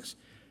Jesus.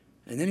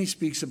 And then he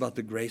speaks about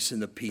the grace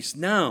and the peace.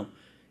 Now,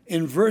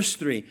 in verse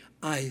 3,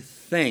 I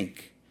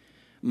thank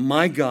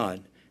my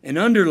God, and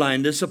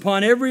underline this,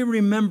 upon every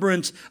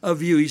remembrance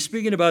of you. He's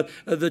speaking about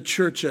the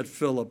church at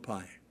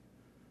Philippi.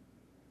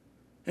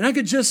 And I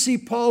could just see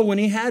Paul when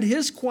he had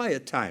his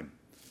quiet time,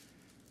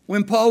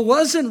 when Paul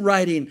wasn't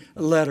writing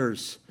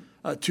letters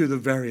to the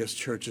various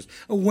churches.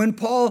 When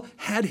Paul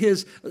had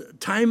his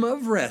time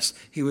of rest,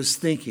 he was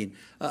thinking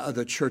of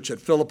the church at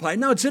Philippi.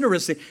 Now, it's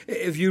interesting.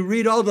 If you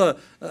read all the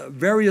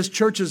various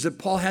churches that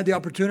Paul had the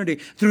opportunity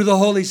through the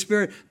Holy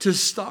Spirit to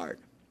start,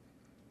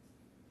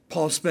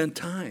 Paul spent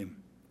time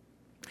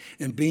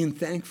in being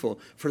thankful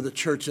for the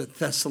church at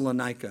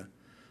Thessalonica,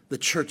 the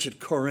church at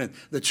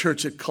Corinth, the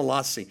church at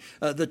Colossae,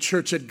 the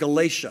church at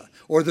Galatia,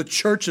 or the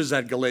churches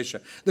at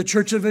Galatia, the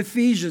church of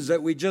Ephesians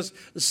that we just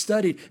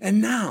studied. And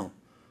now,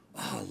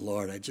 oh,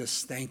 Lord, I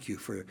just thank you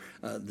for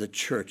the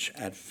church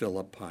at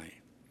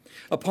Philippi.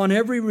 Upon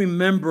every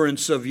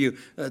remembrance of you,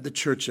 the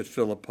church at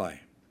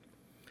Philippi.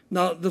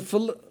 Now, the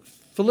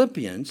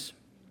Philippians,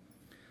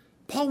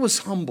 Paul was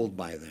humbled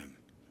by them.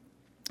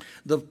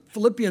 The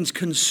Philippians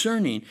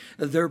concerning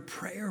their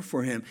prayer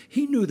for him.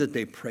 He knew that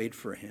they prayed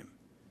for him.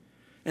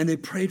 And they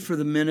prayed for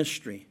the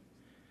ministry.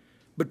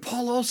 But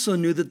Paul also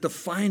knew that the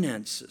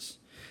finances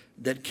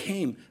that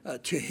came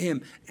to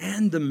him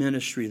and the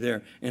ministry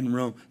there in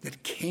Rome,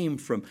 that came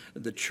from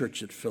the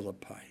church at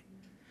Philippi.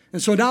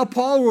 And so now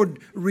Paul would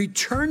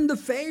return the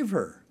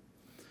favor.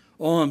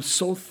 Oh, I'm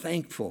so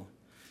thankful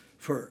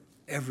for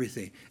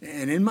everything.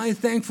 And in my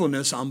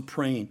thankfulness, I'm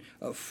praying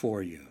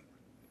for you.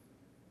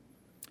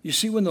 You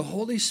see, when the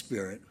Holy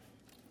Spirit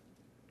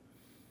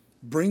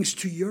brings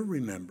to your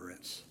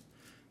remembrance,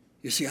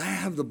 you see, I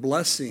have the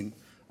blessing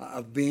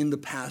of being the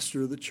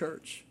pastor of the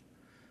church.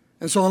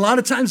 And so a lot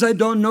of times I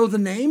don't know the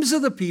names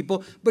of the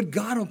people, but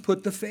God will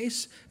put the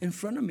face in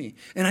front of me.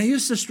 And I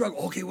used to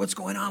struggle, okay, what's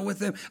going on with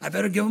them? I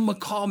better give them a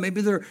call.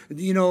 Maybe they're,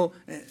 you know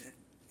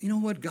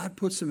what? God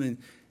puts them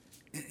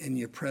in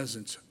your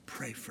presence.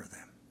 Pray for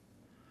them.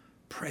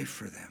 Pray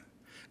for them.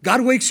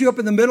 God wakes you up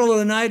in the middle of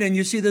the night and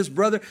you see this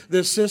brother,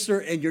 this sister,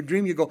 and your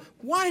dream, you go,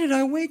 why did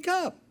I wake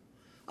up?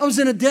 I was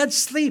in a dead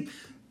sleep.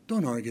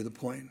 Don't argue the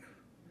point.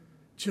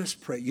 Just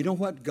pray. You know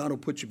what? God will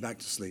put you back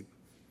to sleep.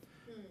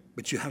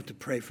 But you have to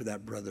pray for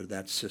that brother,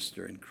 that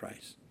sister in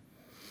Christ.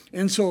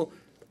 And so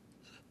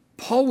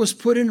Paul was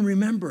put in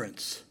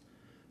remembrance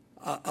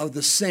of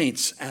the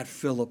saints at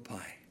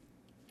Philippi.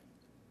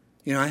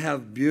 You know, I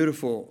have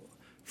beautiful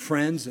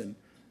friends and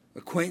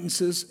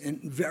acquaintances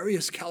in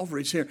various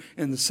Calvaries here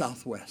in the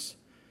Southwest.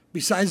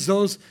 Besides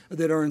those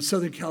that are in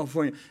Southern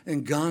California,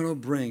 and God will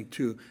bring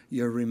to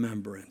your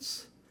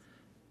remembrance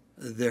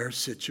their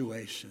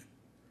situation.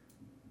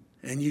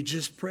 And you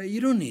just pray.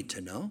 You don't need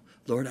to know.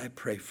 Lord, I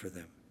pray for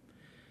them.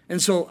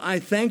 And so I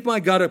thank my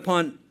God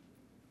upon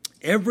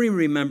every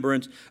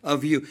remembrance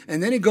of you.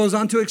 And then he goes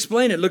on to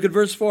explain it. Look at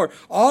verse 4.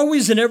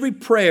 Always in every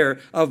prayer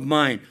of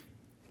mine,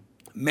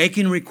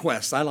 making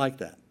requests. I like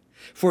that.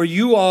 For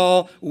you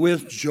all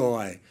with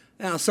joy.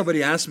 Now,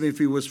 somebody asked me if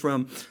he was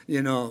from,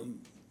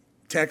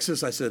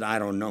 Texas. I said, I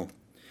don't know.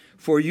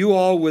 For you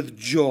all with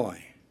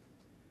joy.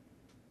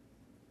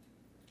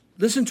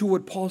 Listen to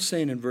what Paul's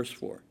saying in verse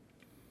 4.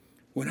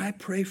 When I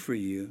pray for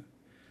you,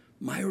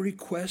 my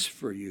request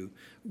for you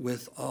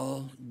with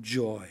all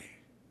joy.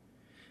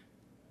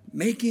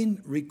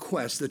 Making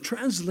requests. The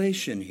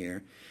translation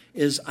here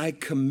is I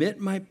commit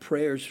my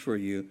prayers for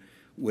you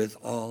with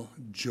all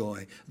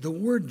joy. The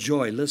word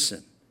joy,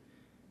 listen,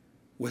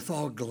 with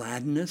all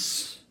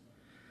gladness,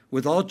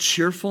 with all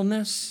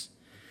cheerfulness,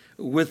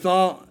 with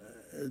all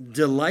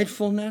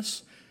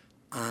delightfulness,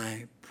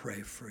 I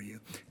pray for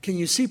you. Can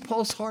you see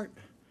Paul's heart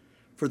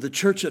for the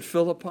church at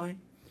Philippi?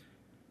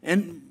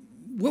 And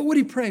what would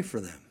he pray for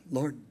them?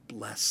 Lord,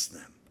 bless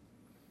them.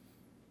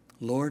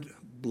 Lord,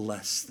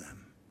 bless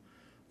them.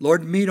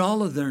 Lord, meet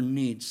all of their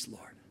needs,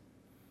 Lord.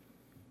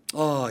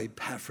 Oh,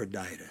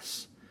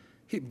 Epaphroditus.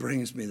 He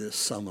brings me this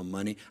sum of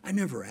money. I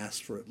never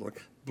asked for it, Lord.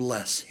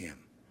 Bless him.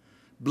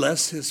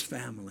 Bless his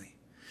family.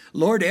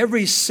 Lord,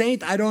 every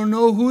saint, I don't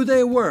know who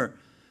they were,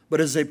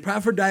 but as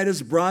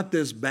Epaphroditus brought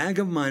this bag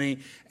of money,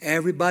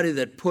 everybody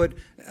that put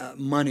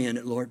money in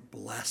it, Lord,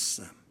 bless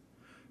them.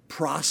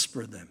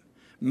 Prosper them.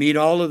 Meet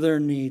all of their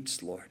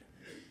needs, Lord.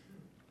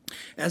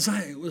 As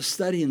I was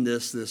studying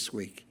this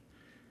week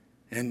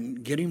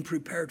and getting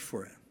prepared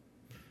for it,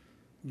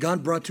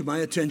 God brought to my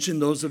attention,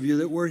 those of you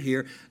that were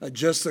here,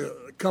 just a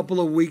couple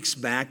of weeks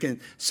back in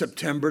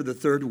September, the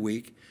third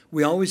week,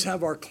 we always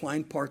have our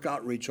Klein Park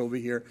outreach over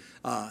here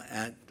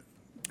at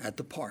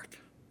the park,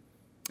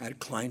 at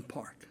Klein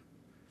Park.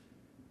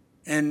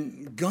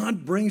 And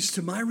God brings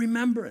to my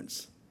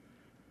remembrance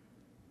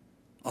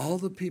all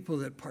the people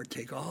that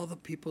partake, all the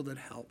people that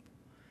help.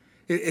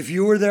 If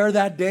you were there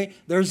that day,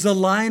 there's a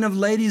line of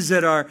ladies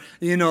that are,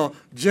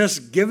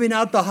 just giving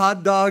out the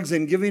hot dogs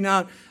and giving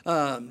out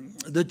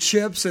the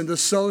chips and the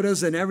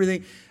sodas and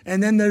everything.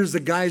 And then there's the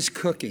guys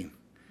cooking.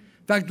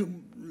 In fact,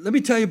 let me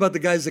tell you about the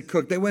guys that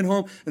cooked. They went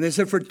home and they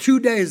said for 2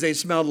 days they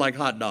smelled like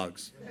hot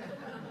dogs.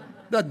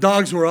 The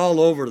dogs were all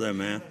over them,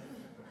 man.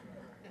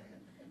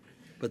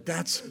 But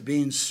that's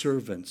being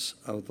servants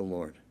of the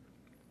Lord.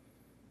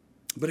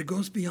 But it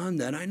goes beyond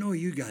that. I know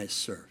you guys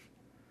serve.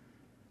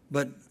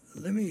 But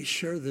let me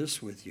share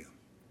this with you.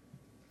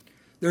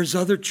 There's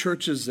other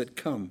churches that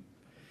come.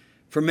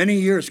 For many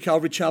years,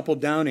 Calvary Chapel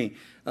Downey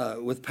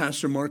with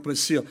Pastor Mark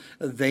Maciel,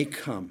 they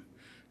come.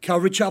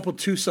 Calvary Chapel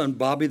Tucson,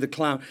 Bobby the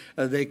Clown,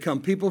 they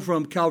come. People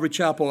from Calvary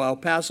Chapel El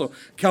Paso,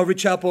 Calvary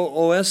Chapel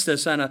Oeste,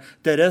 Santa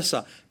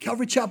Teresa,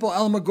 Calvary Chapel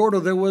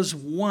Alamogordo, there was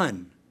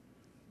one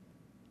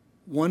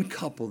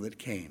couple that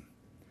came.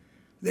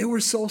 They were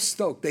so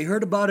stoked. They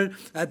heard about it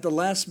at the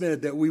last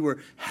minute that we were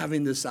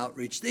having this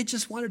outreach. They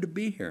just wanted to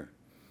be here.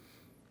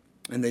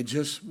 And they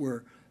just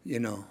were,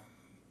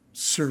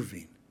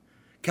 serving.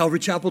 Calvary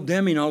Chapel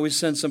Deming always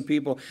sends some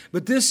people.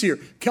 But this year,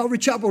 Calvary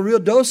Chapel Rio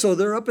Doso,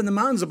 they're up in the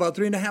mountains about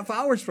 3.5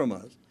 hours from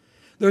us.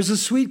 There's a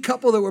sweet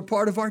couple that were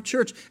part of our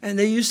church, and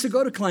they used to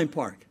go to Klein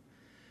Park.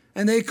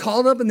 And they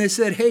called up and they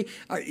said, hey,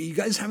 are you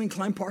guys having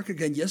Klein Park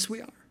again? Yes,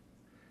 we are.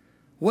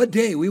 What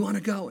day? We want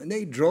to go. And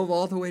they drove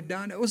all the way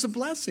down. It was a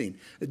blessing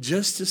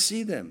just to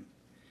see them.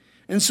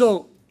 And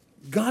so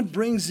God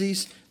brings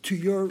these to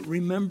your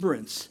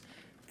remembrance,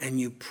 and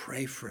you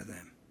pray for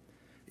them.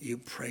 You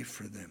pray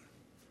for them.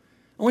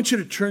 I want you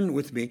to turn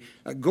with me.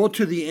 Go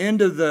to the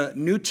end of the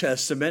New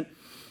Testament.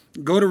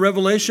 Go to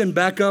Revelation,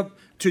 back up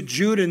to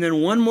Jude, and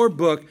then one more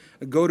book.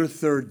 Go to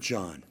 3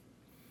 John.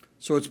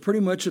 So it's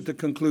pretty much at the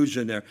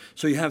conclusion there.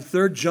 So you have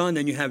 3 John,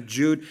 then you have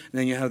Jude, and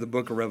then you have the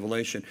book of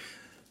Revelation.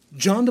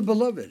 John the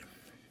Beloved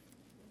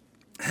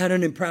had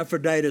an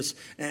Epaphroditus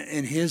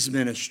in his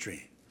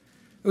ministry.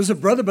 It was a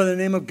brother by the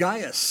name of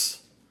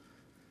Gaius.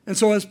 And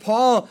so as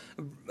Paul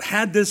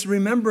had this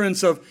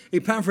remembrance of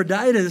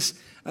Epaphroditus,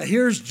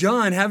 here's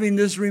John having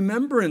this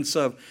remembrance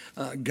of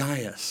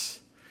Gaius.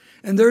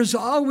 And there's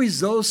always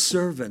those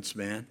servants,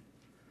 man.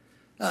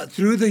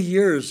 Through the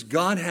years,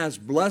 God has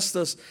blessed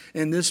us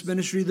in this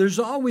ministry. There's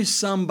always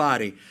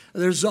somebody.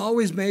 There's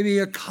always maybe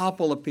a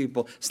couple of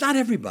people. It's not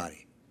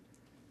everybody.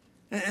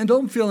 And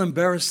don't feel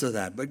embarrassed of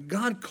that. But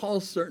God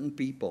calls certain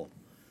people.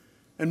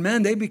 And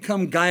man, they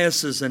become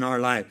Gaiuses in our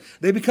life.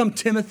 They become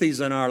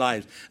Timothys in our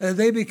lives.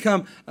 They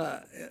become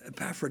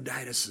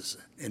Epaphroditus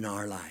in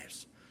our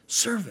lives.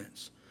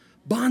 Servants,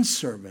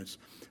 bondservants.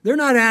 They're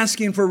not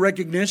asking for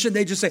recognition.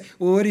 They just say,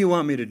 well, what do you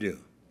want me to do?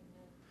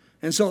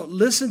 And so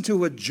listen to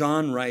what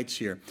John writes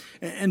here.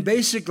 And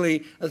basically,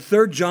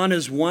 3 John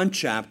is one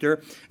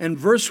chapter, and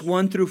verse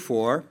 1 through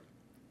 4.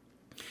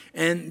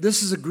 And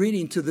this is a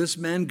greeting to this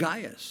man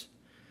Gaius.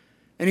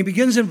 And he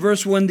begins in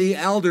verse 1, the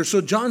elder. So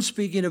John's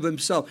speaking of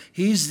himself.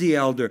 He's the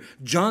elder,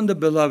 John the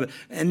beloved.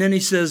 And then he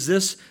says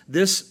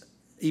this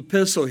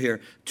epistle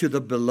here, to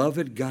the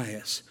beloved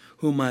Gaius,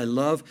 whom I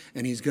love.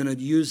 And he's going to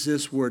use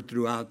this word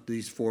throughout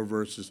these 4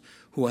 verses,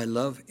 who I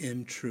love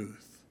in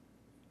truth.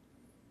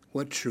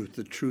 What truth?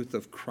 The truth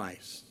of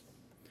Christ.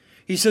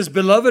 He says,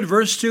 beloved,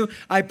 verse 2,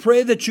 I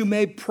pray that you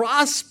may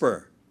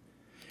prosper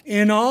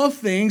in all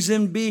things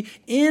and be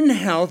in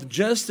health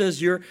just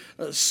as your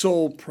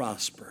soul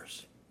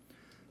prospers.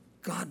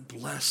 God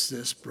bless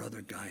this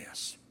brother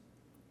Gaius.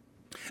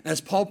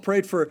 As Paul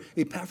prayed for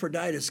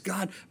Epaphroditus,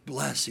 God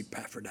bless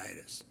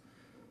Epaphroditus.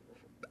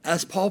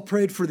 As Paul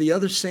prayed for the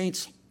other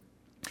saints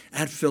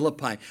at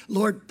Philippi,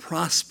 Lord,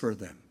 prosper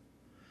them.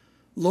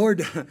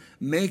 Lord,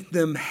 make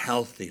them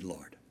healthy,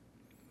 Lord.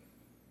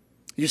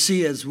 You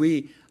see, as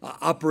we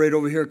operate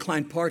over here at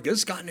Klein Park,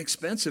 it's gotten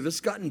expensive.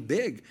 It's gotten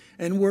big.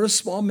 And we're a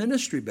small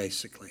ministry,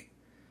 basically.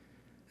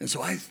 And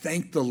so I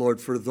thank the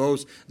Lord for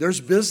those. There's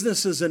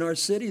businesses in our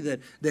city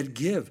that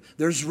give.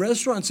 There's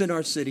restaurants in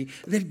our city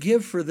that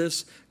give for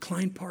this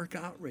Klein Park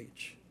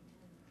outreach.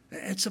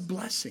 It's a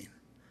blessing.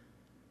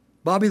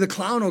 Bobby the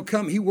Clown will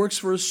come. He works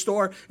for a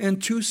store in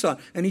Tucson.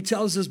 And he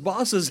tells his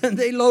bosses, and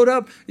they load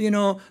up,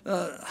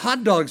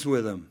 hot dogs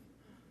with him.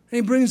 And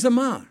he brings them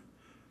out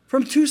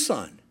from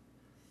Tucson.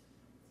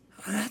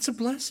 That's a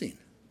blessing.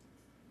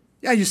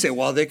 Yeah, you say,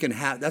 well, they can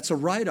have, that's a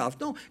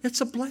write-off. No, it's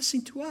a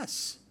blessing to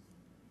us.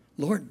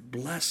 Lord,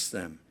 bless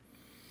them.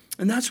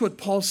 And that's what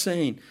Paul's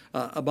saying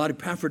about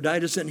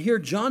Epaphroditus. And here,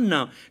 John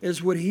now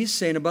is what he's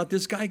saying about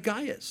this guy,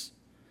 Gaius.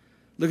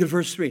 Look at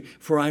verse 3.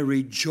 For I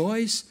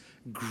rejoice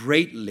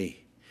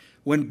greatly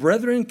when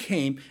brethren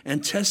came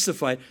and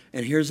testified,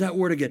 and here's that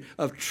word again,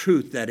 of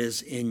truth that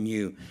is in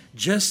you.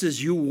 Just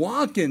as you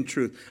walk in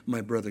truth, my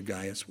brother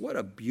Gaius. What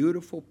a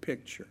beautiful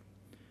picture.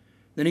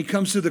 Then he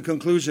comes to the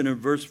conclusion in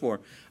verse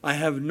 4. I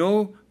have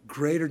no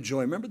greater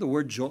joy. Remember the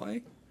word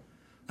joy?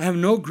 I have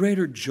no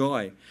greater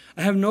joy.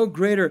 I have no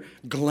greater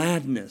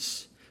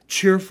gladness,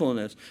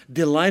 cheerfulness,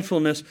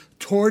 delightfulness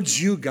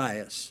towards you,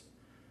 Gaius.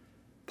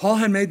 Paul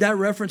had made that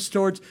reference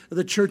towards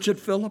the church at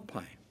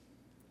Philippi.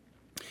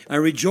 I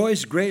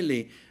rejoice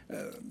greatly,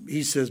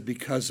 he says,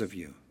 because of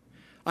you.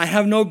 I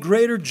have no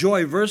greater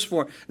joy, verse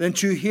 4, than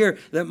to hear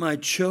that my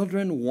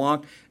children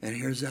walk, and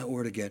here's that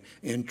word again,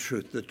 in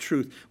truth, the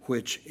truth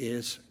which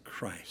is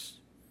Christ.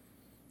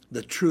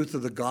 The truth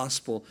of the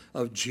gospel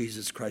of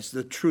Jesus Christ,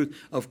 the truth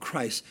of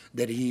Christ,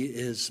 that he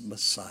is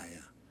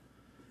Messiah.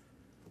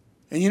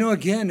 And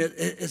again,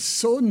 it's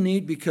so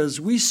neat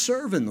because we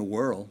serve in the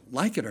world,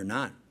 like it or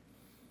not.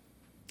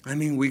 I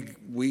mean,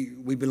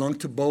 we belong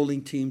to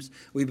bowling teams.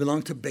 We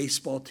belong to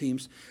baseball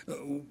teams.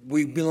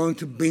 We belong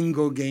to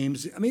bingo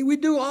games. I mean, we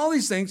do all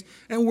these things,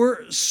 and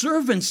we're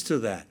servants to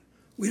that.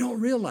 We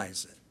don't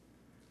realize it.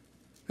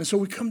 And so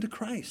we come to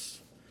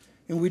Christ,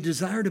 and we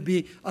desire to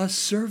be a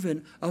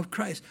servant of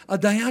Christ, a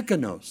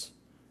diakonos.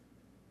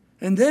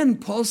 And then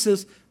Paul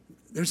says,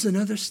 there's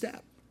another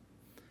step.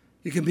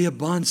 You can be a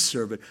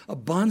bondservant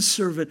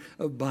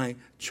by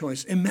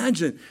choice.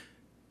 Imagine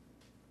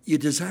you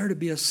desire to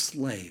be a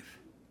slave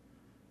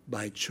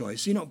by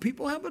choice.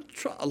 People have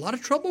a lot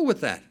of trouble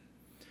with that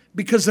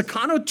because the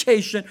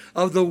connotation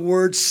of the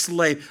word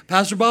slave.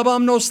 Pastor Bob,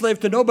 I'm no slave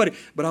to nobody,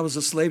 but I was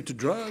a slave to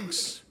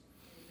drugs.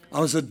 I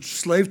was a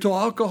slave to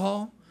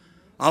alcohol.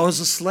 I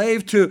was a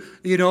slave to,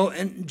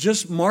 and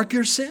just mark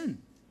your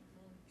sin.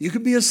 You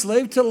could be a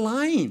slave to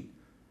lying.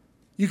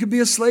 You could be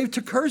a slave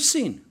to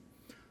cursing.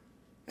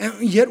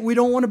 And yet we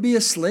don't want to be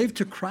a slave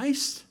to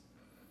Christ.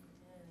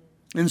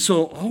 And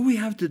so all we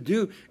have to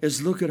do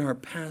is look at our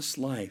past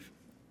life.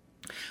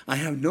 I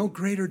have no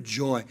greater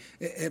joy.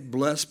 It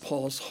blessed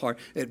Paul's heart.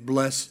 It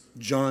blessed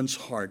John's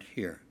heart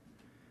here.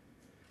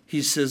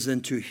 He says,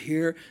 and to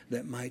hear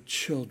that my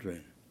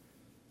children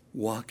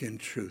walk in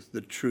truth,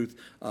 the truth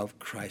of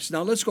Christ.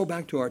 Now let's go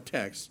back to our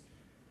text.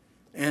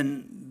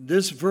 And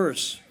this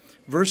verse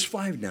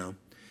 5 now,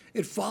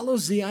 it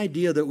follows the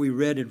idea that we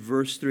read in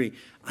verse 3.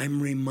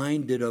 I'm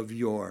reminded of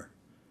your.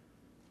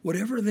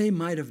 Whatever they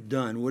might have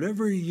done,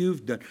 whatever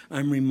you've done,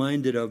 I'm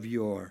reminded of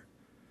your.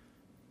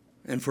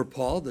 And for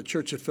Paul, the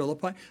church at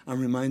Philippi,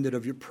 I'm reminded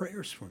of your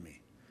prayers for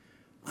me.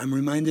 I'm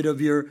reminded of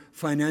your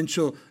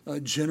financial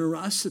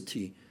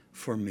generosity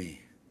for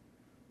me.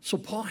 So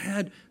Paul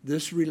had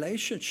this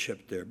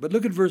relationship there. But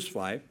look at verse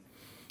 5.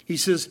 He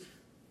says,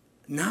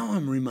 now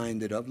I'm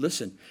reminded of,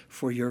 listen,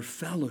 for your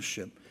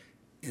fellowship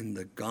in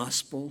the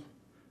gospel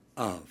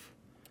of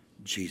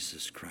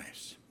Jesus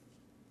Christ.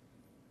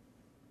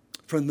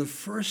 From the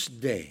first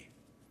day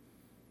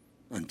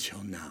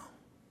until now.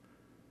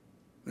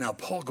 Now,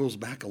 Paul goes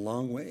back a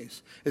long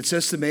ways. It's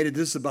estimated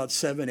this is about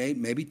 7, 8,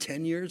 maybe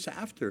 10 years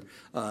after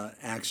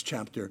Acts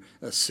chapter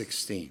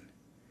 16.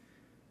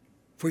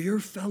 For your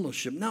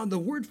fellowship. Now, the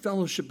word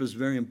fellowship is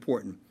very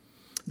important.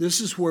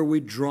 This is where we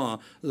draw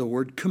the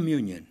word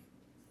communion.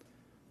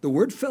 The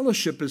word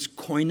fellowship is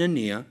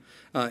koinonia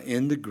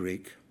in the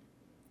Greek,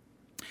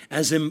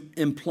 as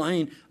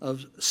implying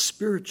of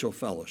spiritual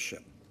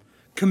fellowship.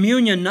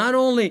 Communion, not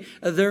only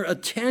their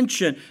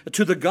attention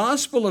to the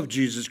gospel of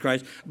Jesus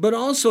Christ, but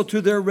also to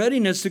their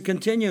readiness to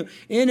continue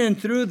in and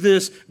through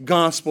this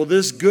gospel,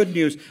 this good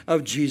news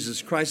of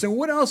Jesus Christ. And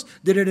what else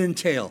did it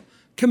entail?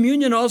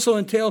 Communion also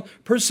entailed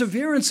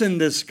perseverance in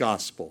this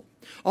gospel.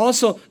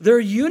 Also, their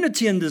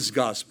unity in this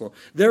gospel,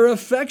 their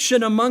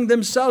affection among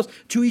themselves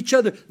to each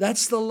other.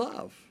 That's the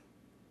love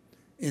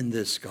in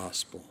this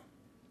gospel.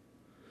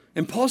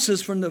 And Paul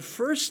says, from the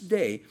first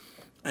day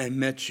I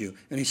met you.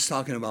 And he's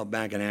talking about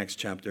back in Acts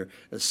chapter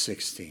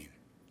 16.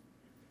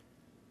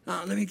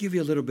 Now, let me give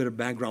you a little bit of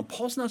background.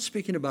 Paul's not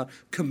speaking about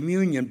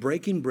communion,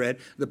 breaking bread,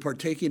 the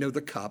partaking of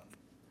the cup,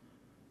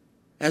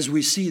 as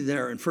we see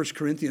there in 1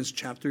 Corinthians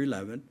chapter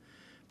 11.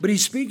 But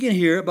he's speaking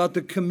here about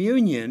the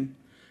communion.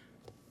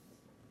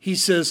 He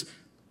says,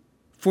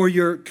 for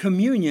your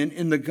communion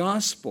in the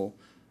gospel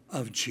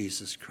of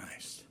Jesus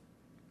Christ.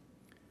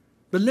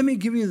 But let me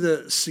give you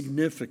the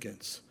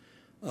significance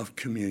of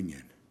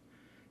communion.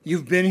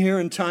 You've been here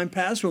in time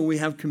past when we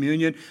have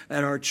communion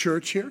at our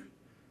church here.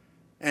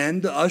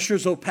 And the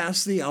ushers will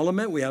pass the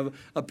element. We have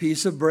a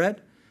piece of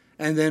bread.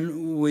 And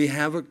then we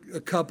have a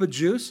cup of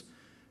juice.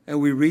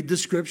 And we read the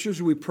scriptures.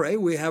 We pray.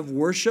 We have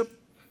worship.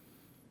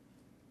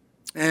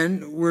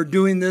 And we're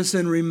doing this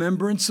in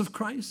remembrance of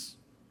Christ.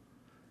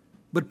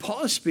 But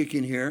Paul is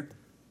speaking here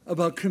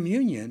about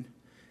communion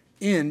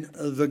in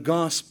the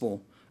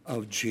gospel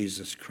of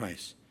Jesus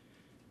Christ.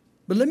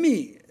 But let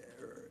me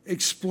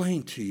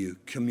explain to you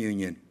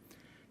communion.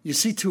 You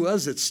see, to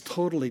us, it's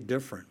totally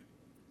different.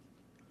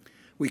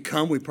 We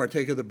come, we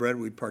partake of the bread,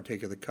 we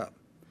partake of the cup.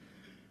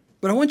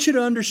 But I want you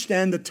to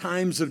understand the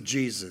times of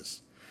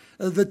Jesus,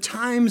 the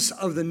times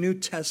of the New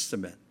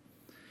Testament.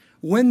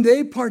 When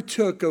they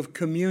partook of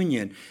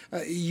communion,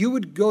 you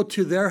would go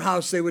to their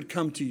house, they would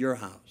come to your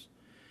house,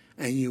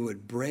 and you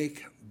would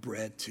break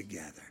bread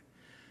together.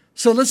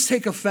 So let's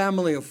take a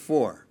family of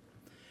 4.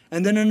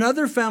 And then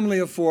another family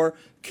of 4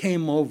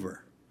 came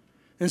over.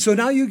 And so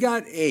now you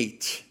got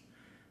 8.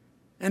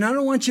 And I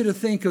don't want you to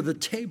think of the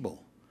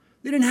table.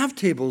 They didn't have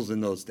tables in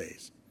those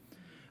days.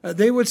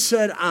 They would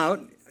set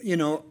out,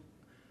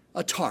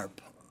 a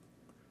tarp.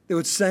 They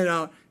would set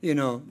out,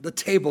 the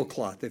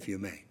tablecloth, if you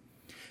may.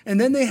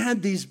 And then they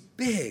had these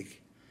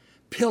big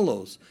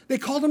pillows. They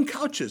called them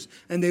couches,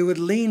 and they would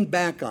lean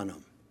back on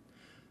them.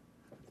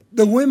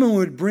 The women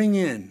would bring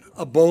in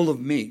a bowl of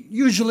meat,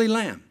 usually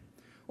lamb.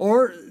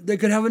 Or they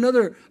could have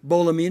another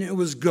bowl of meat, and it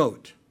was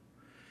goat.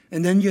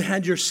 And then you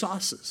had your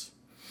sauces.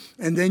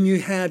 And then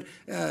you had,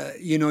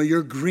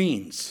 your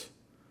greens.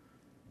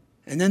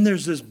 And then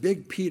there's this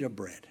big pita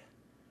bread.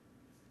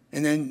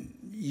 And then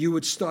you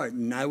would start,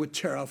 and I would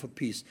tear off a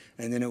piece,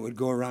 and then it would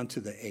go around to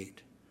the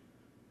 8.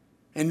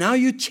 And now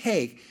you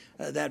take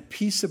that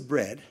piece of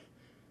bread,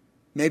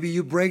 maybe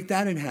you break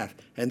that in half,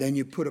 and then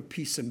you put a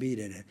piece of meat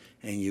in it,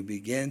 and you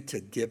begin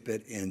to dip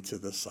it into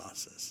the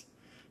sauces.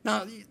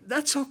 Now,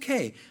 that's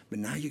okay, but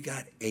now you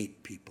got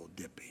 8 people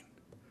dipping,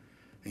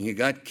 and you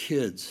got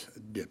kids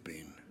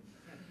dipping,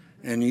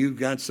 and you've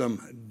got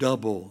some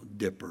double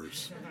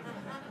dippers.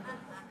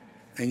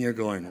 And you're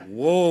going,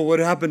 whoa, what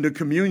happened to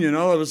communion?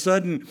 All of a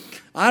sudden,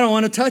 I don't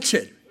want to touch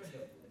it.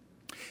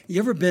 You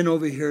ever been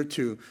over here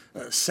to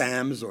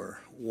Sam's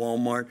or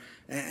Walmart,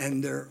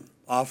 and they're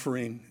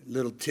offering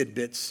little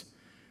tidbits?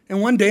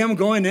 And one day I'm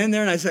going in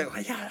there, and I say,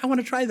 well, yeah, I want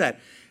to try that.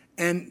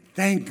 And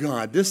thank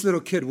God, this little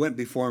kid went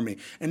before me.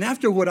 And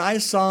after what I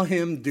saw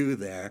him do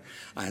there,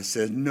 I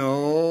said,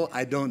 no,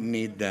 I don't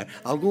need that.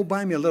 I'll go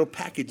buy me a little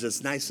package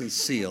that's nice and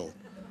sealed.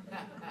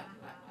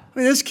 I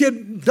mean, this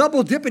kid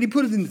double dipped it. He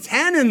put his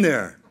hand in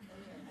there.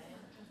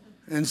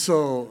 And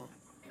so,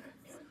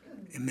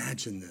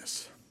 imagine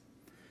this.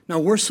 Now,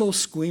 we're so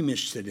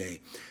squeamish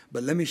today.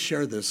 But let me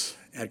share this.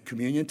 At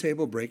communion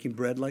table, breaking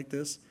bread like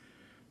this,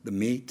 the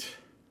meat,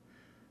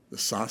 the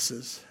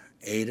sauces,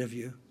 8 of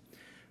you.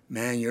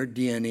 Man, your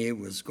DNA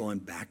was going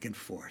back and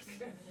forth.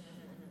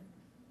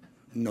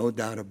 No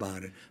doubt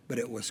about it. But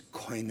it was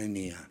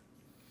koinonia.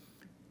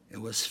 It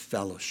was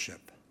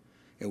fellowship.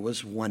 It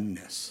was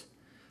oneness.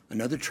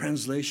 Another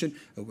translation,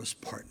 it was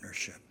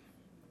partnership.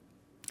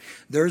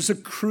 There's a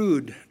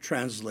crude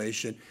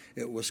translation.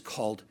 It was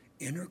called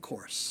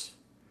intercourse.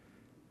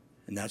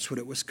 And that's what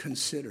it was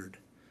considered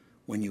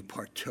when you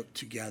partook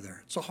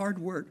together. It's a hard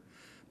word,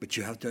 but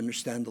you have to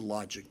understand the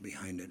logic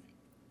behind it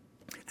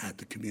at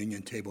the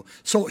communion table.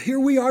 So here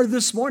we are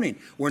this morning.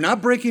 We're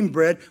not breaking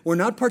bread. We're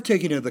not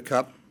partaking of the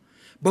cup,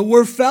 but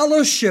we're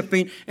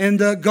fellowshipping in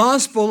the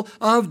gospel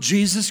of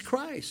Jesus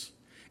Christ,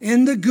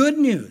 in the good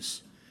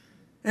news.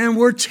 And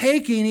we're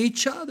taking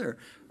each other.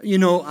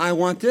 I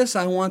want this,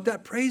 I want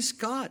that. Praise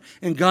God.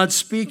 And God's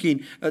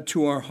speaking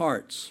to our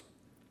hearts.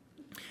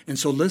 And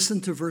so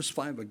listen to verse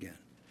 5 again.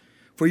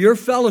 For your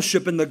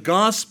fellowship in the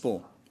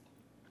gospel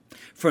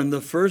from the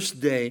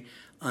first day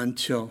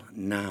until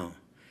now.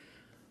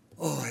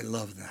 Oh, I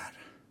love that.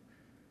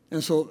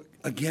 And so,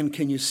 again,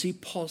 can you see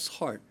Paul's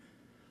heart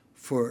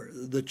for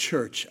the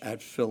church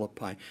at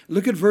Philippi?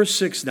 Look at verse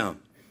 6 now.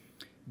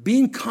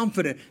 Being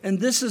confident, and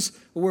this is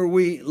where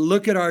we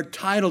look at our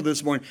title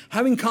this morning,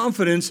 having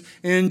confidence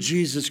in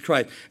Jesus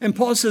Christ. And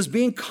Paul says,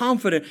 being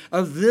confident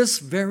of this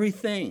very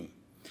thing,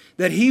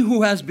 that he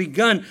who has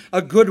begun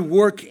a good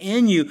work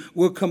in you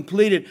will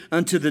complete it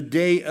unto the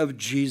day of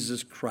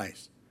Jesus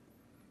Christ.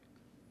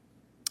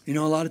 A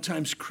lot of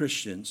times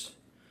Christians,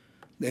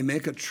 they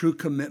make a true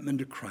commitment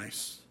to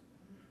Christ,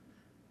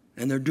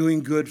 and they're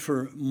doing good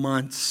for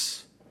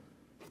months,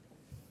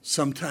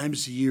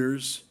 sometimes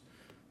years.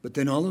 But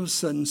then all of a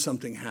sudden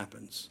something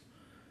happens.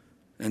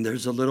 And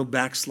there's a little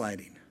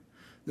backsliding.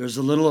 There's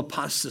a little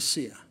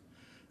apostasia.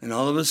 And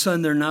all of a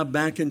sudden they're not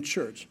back in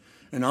church.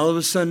 And all of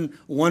a sudden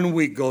 1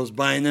 week goes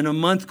by, and then a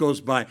month goes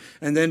by,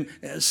 and then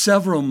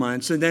several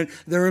months. And then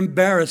they're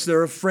embarrassed.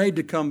 They're afraid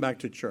to come back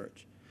to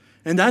church.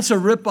 And that's a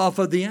ripoff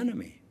of the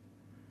enemy.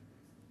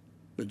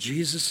 But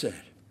Jesus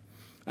said,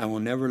 I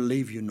will never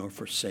leave you nor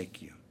forsake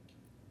you.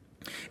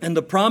 And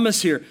the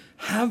promise here,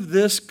 have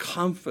this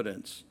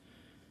confidence.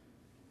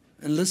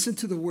 And listen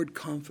to the word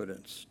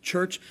confidence.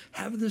 Church,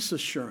 have this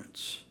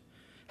assurance.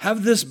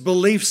 Have this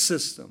belief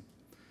system.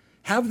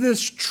 Have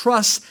this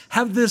trust.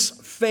 Have this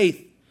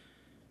faith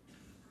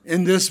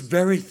in this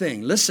very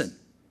thing. Listen.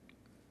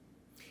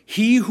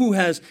 He who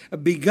has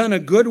begun a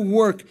good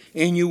work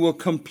in you will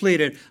complete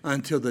it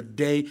until the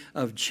day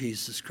of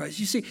Jesus Christ.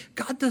 You see,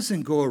 God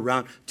doesn't go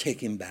around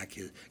taking back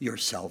your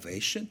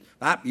salvation.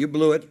 You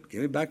blew it. Give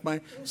me back my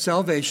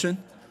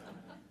salvation.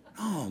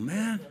 Oh,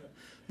 man.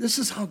 This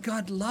is how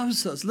God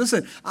loves us.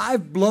 Listen,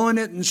 I've blown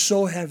it and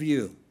so have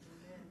you.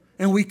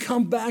 And we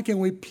come back and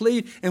we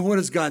plead. And what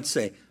does God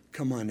say?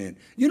 Come on in.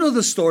 You know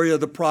the story of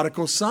the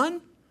prodigal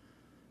son?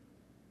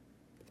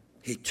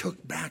 He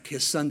took back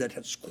his son that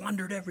had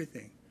squandered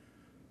everything.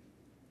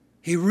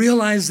 He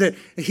realized that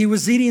he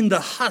was eating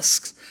the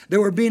husks that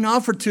were being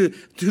offered to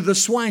the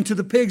swine, to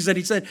the pigs, that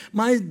he said,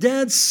 my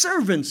dad's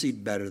servants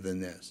eat better than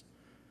this.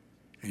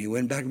 And he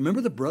went back.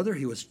 Remember the brother?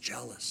 He was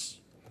jealous.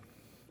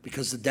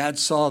 Because the dad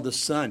saw the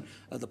son,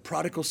 the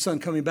prodigal son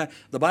coming back.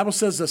 The Bible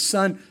says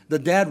the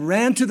dad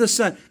ran to the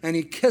son and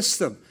he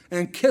kissed him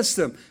and kissed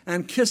him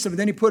and kissed him. And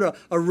then he put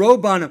a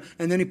robe on him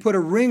and then he put a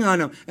ring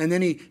on him and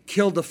then he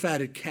killed the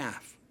fatted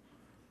calf.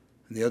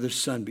 And the other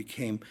son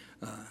became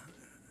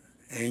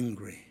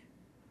angry.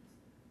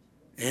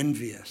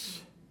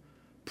 envious,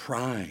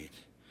 pride,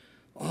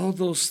 all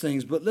those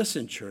things. But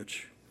listen,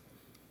 church,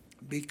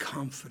 be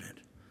confident,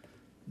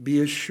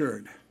 be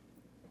assured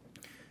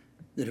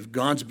that if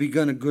God's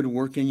begun a good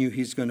work in you,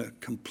 he's going to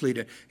complete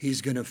it. He's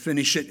going to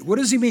finish it. What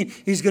does he mean?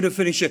 He's going to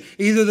finish it.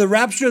 Either the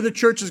rapture of the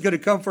church is going to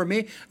come for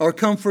me or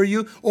come for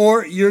you,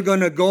 or you're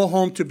going to go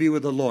home to be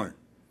with the Lord.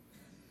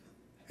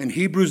 In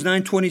Hebrews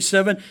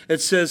 9:27,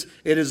 it says,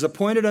 it is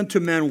appointed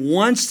unto man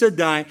once to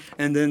die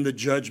and then the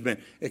judgment.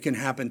 It can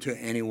happen to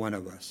any one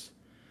of us.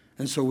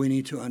 And so we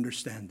need to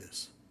understand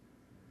this.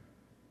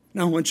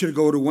 Now I want you to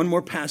go to one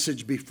more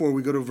passage before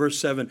we go to verse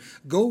 7.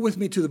 Go with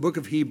me to the book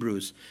of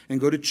Hebrews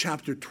and go to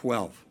chapter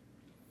 12.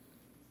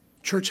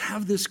 Church,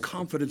 have this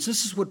confidence.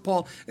 This is what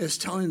Paul is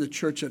telling the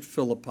church at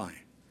Philippi.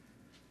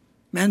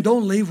 Man,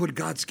 don't leave what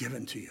God's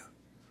given to you.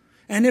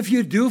 And if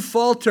you do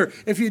falter,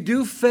 if you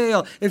do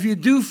fail, if you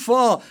do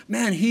fall,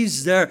 man,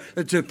 he's there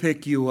to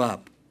pick you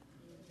up.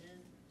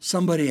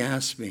 Somebody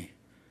asked me,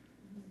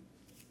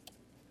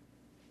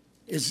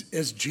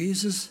 is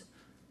Jesus...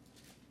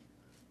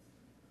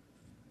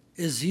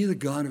 is he the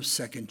God of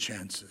second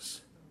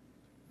chances?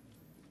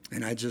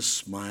 And I just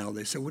smiled.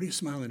 They said, what are you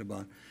smiling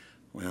about?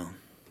 Well,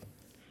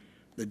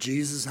 the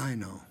Jesus I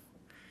know,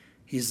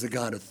 he's the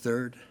God of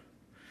third.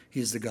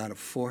 He's the God of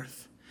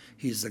fourth.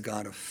 He's the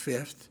God of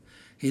fifth.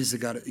 He's the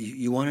God of...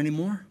 You want any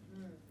more?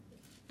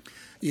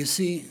 You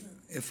see,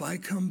 if I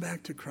come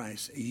back to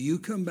Christ, you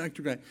come back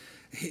to Christ,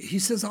 he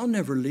says, I'll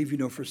never leave you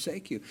nor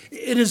forsake you.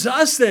 It is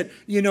us that,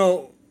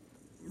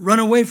 run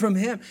away from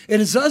him. It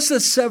is us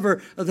that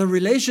sever the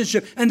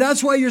relationship. And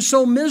that's why you're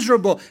so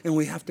miserable. And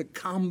we have to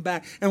come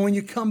back. And when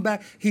you come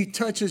back, he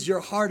touches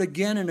your heart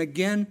again and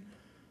again.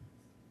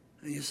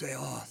 And you say,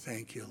 oh,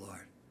 thank you,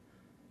 Lord.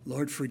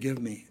 Lord, forgive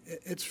me.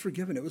 It's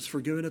forgiven. It was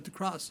forgiven at the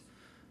cross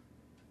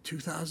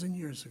 2,000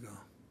 years ago.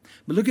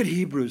 But look at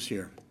Hebrews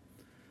here.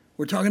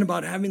 We're talking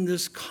about having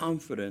this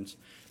confidence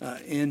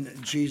in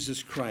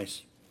Jesus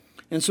Christ.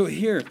 And so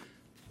here,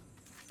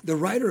 the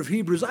writer of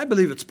Hebrews, I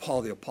believe it's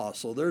Paul the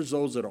Apostle. There's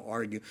those that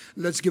argue.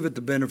 Let's give it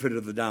the benefit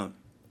of the doubt.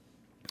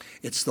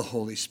 It's the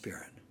Holy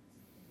Spirit.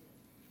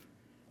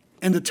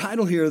 And the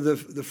title here, the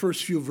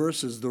first few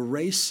verses, the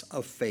race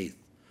of faith.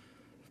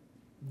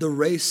 The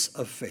race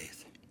of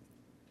faith.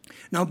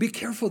 Now be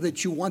careful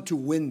that you want to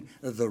win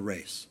the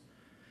race.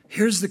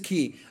 Here's the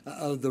key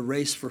of the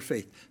race for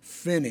faith.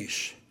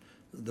 Finish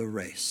the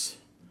race.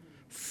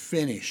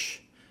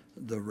 Finish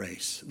the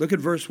race. Look at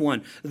verse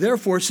 1.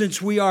 Therefore,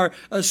 since we are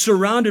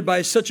surrounded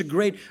by such a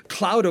great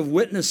cloud of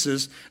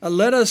witnesses,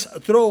 let us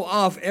throw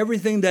off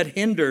everything that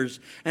hinders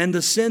and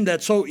the sin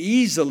that so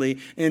easily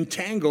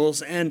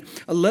entangles, and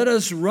let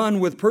us run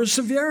with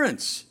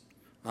perseverance.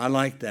 I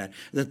like that.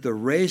 That the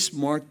race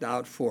marked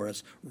out for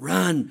us.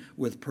 Run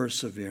with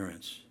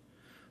perseverance.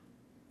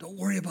 Don't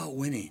worry about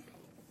winning.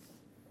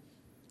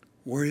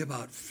 Worry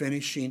about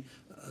finishing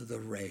the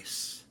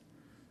race.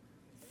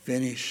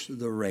 Finish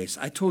the race.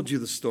 I told you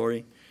the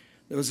story.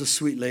 There was a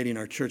sweet lady in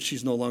our church.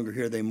 She's no longer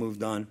here. They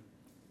moved on.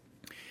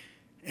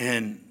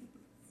 And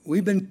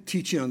we've been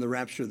teaching on the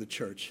rapture of the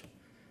church.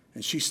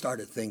 And she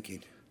started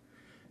thinking.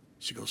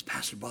 She goes,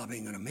 Pastor Bob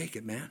ain't going to make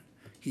it, man.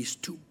 He's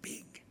too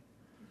big.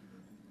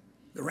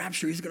 The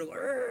rapture, he's going to go,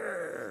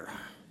 Arr.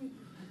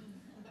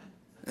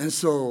 And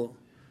so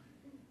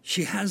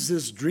she has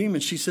this dream,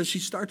 and she says she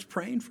starts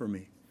praying for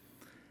me.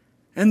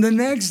 And the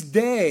next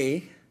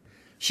day,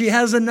 she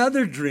has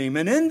another dream.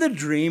 And in the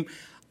dream,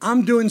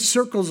 I'm doing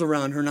circles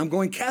around her. And I'm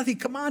going, Kathy,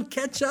 come on,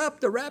 catch up.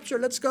 The rapture,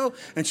 let's go.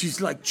 And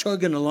she's like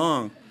chugging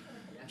along.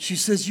 She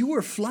says, you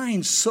were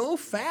flying so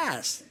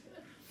fast.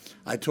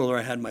 I told her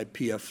I had my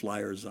PF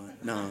flyers on.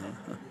 No.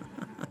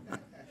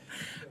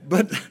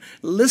 But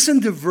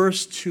listen to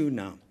verse 2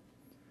 now.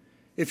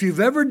 If you've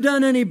ever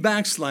done any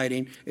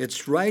backsliding,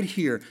 it's right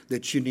here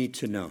that you need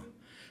to know.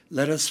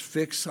 Let us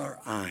fix our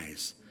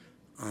eyes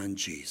on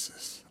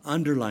Jesus.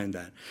 Underline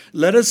that.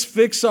 Let us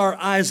fix our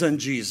eyes on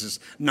Jesus,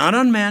 not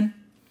on man,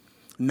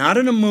 not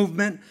in a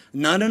movement,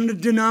 not in a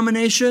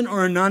denomination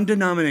or a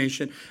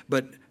non-denomination,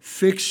 but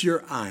fix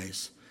your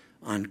eyes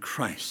on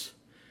Christ.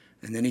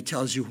 And then he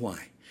tells you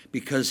why.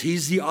 Because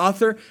he's the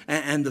author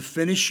and the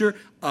finisher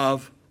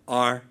of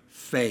our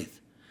faith,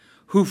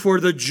 who for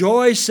the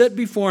joy set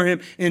before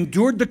him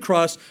endured the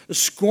cross,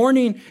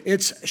 scorning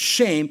its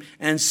shame,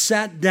 and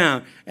sat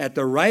down at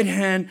the right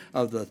hand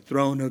of the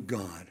throne of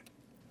God.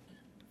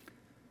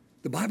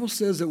 The Bible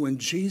says that when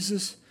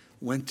Jesus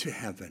went to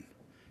heaven,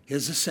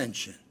 his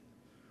ascension,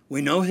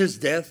 we know his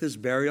death, his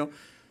burial,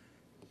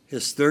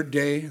 his third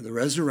day, the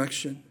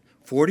resurrection,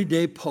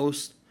 40-day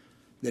post,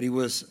 that he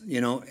was,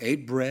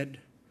 ate bread,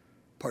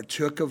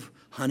 partook of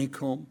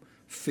honeycomb,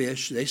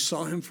 fish. They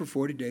saw him for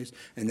 40 days,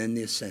 and then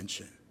the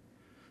ascension.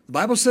 The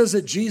Bible says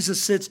that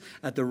Jesus sits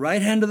at the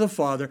right hand of the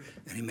Father,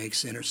 and he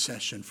makes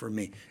intercession for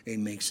me. He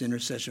makes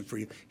intercession for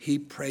you. He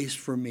prays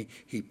for me.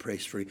 He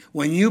prays for you.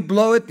 When you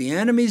blow it, the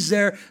enemy's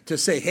there to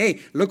say,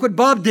 hey, look what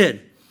Bob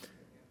did.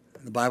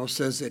 The Bible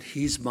says that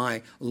he's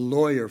my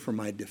lawyer for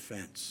my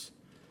defense.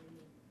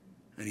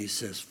 And he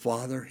says,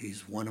 Father,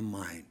 he's one of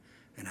mine.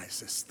 And I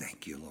says,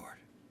 thank you, Lord.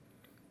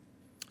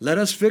 Let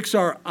us fix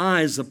our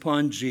eyes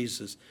upon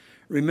Jesus.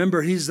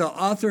 Remember, he's the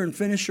author and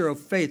finisher of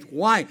faith.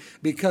 Why?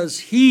 Because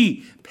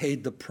he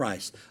paid the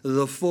price,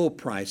 the full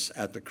price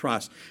at the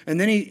cross. And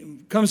then he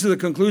comes to the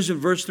conclusion,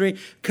 verse 3,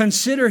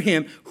 consider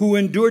him who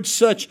endured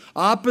such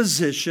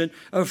opposition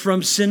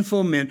from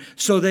sinful men,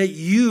 so that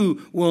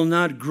you will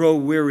not grow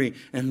weary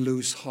and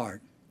lose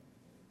heart.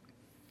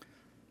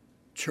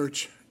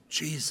 Church,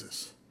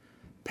 Jesus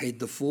paid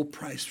the full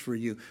price for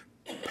you,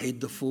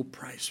 paid the full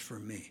price for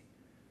me.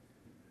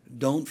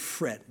 Don't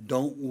fret,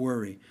 don't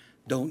worry.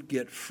 Don't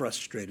get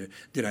frustrated.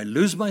 Did I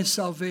lose my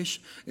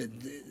salvation?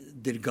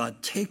 Did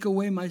God take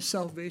away my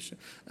salvation?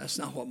 That's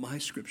not what my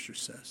scripture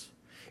says.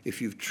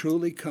 If you've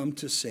truly come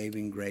to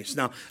saving grace.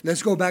 Now,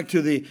 let's go back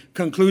to the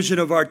conclusion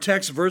of our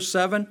text, verse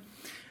 7.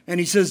 And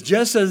he says,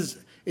 just as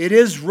it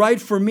is right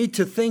for me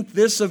to think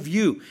this of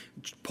you,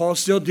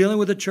 Paul's still dealing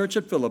with the church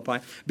at Philippi,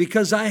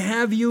 because I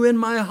have you in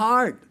my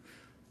heart.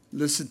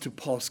 Listen to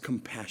Paul's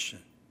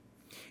compassion.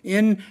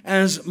 In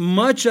as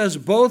much as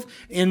both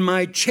in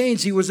my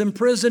chains, he was in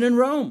prison in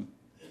Rome.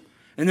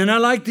 And then I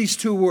like these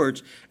two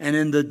words, and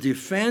in the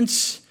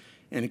defense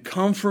and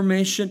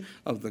confirmation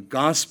of the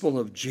gospel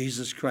of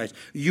Jesus Christ.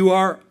 You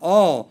are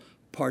all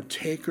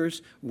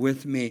partakers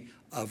with me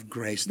of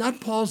grace.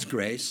 Not Paul's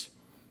grace,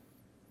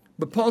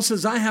 but Paul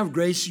says, I have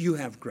grace, you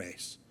have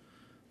grace.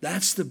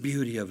 That's the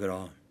beauty of it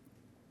all.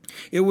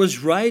 It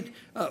was right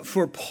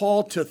for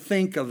Paul to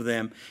think of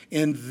them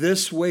in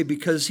this way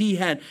because he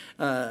had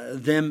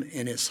them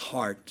in his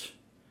heart.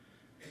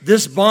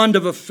 This bond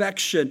of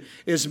affection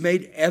is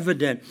made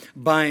evident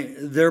by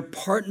their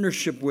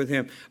partnership with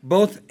him,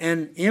 both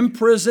in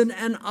prison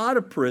and out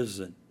of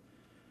prison.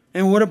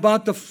 And what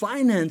about the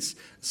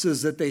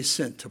finances that they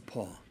sent to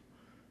Paul?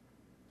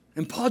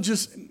 And Paul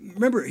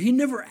remember, he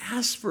never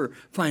asked for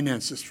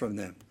finances from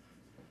them.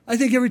 I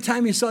think every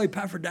time he saw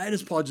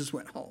Epaphroditus, Paul just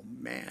went, oh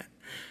man.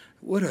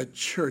 What a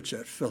church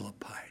at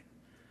Philippi.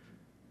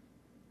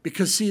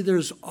 Because, see,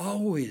 there's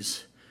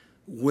always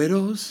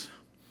widows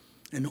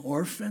and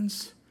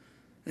orphans.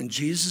 And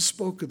Jesus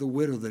spoke of the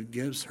widow that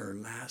gives her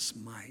last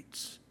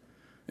mites.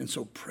 And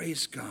so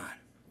praise God.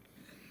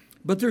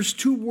 But there's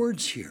two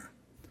words here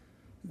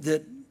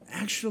that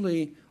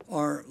actually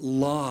are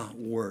law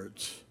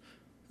words.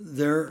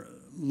 They're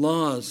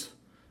laws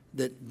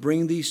that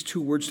bring these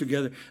two words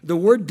together. The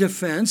word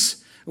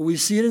defense, we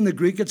see it in the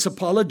Greek, it's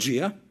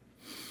apologia.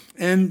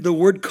 And the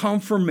word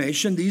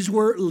confirmation, these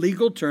were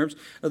legal terms.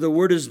 The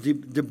word is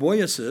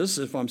diboiasis,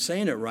 if I'm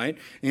saying it right,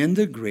 in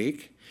the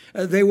Greek.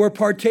 They were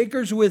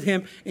partakers with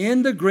him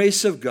in the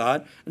grace of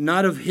God,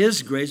 not of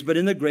his grace, but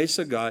in the grace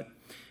of God,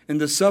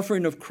 and the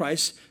suffering of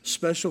Christ's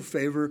special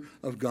favor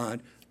of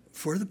God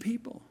for the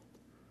people.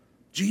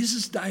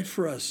 Jesus died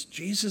for us.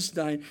 Jesus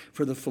died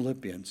for the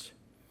Philippians.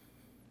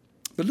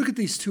 But look at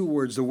these two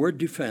words, the word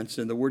defense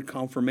and the word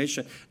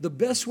confirmation. The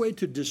best way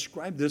to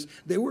describe this,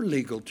 they were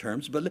legal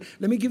terms, but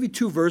let me give you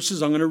two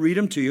verses. I'm going to read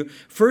them to you.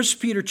 1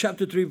 Peter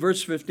chapter 3,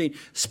 verse 15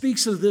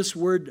 speaks of this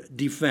word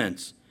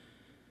defense.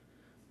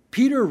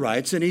 Peter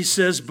writes, and he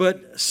says,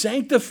 but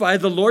sanctify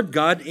the Lord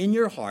God in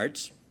your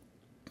hearts,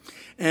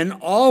 and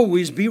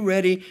always be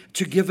ready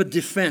to give a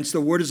defense.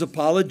 The word is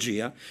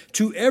apologia,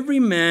 to every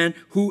man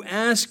who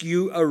asks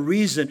you a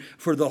reason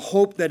for the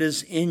hope that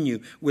is in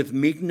you with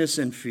meekness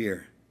and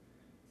fear.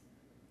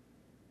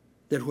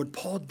 That what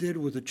Paul did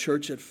with the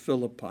church at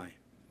Philippi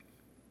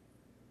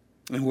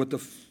and what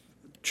the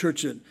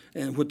church and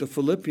what the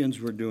Philippians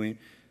were doing,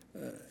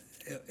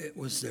 it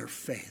was their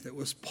faith. It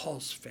was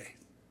Paul's faith.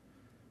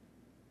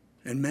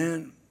 And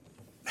man,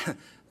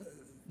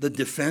 the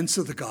defense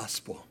of the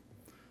gospel.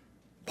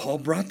 Paul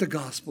brought the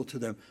gospel to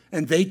them,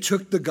 and they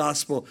took the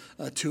gospel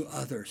to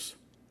others.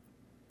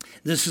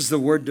 This is the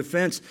word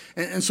defense.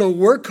 And so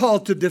we're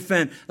called to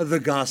defend the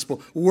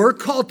gospel. We're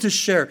called to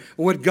share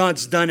what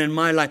God's done in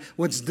my life,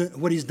 what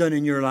he's done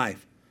in your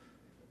life.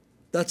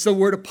 That's the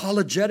word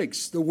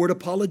apologetics, the word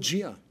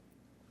apologia.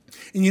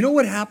 And you know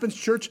what happens,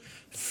 church?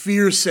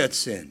 Fear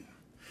sets in.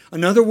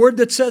 Another word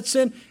that sets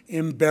in,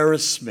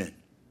 embarrassment.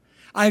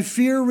 I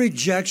fear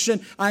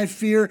rejection. I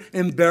fear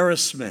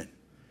embarrassment.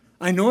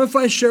 I know if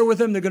I share with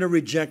them, they're going to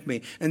reject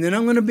me. And then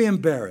I'm going to be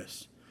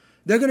embarrassed.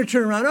 They're going to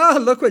turn around, oh,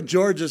 look what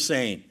George is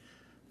saying,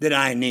 that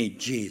I need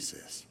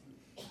Jesus.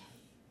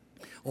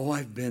 Oh,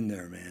 I've been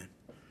there, man.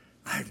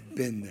 I've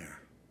been there.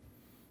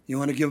 You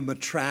want to give them a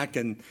tract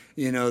and,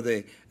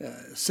 they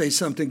say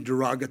something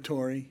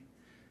derogatory.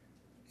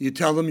 You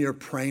tell them you're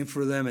praying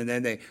for them and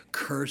then they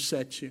curse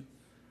at you.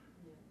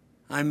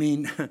 I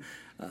mean,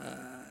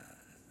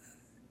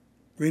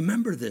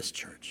 remember this,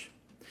 church.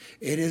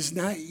 It is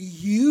not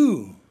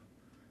you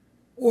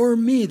or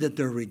me that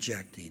they're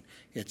rejecting.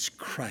 It's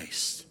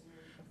Christ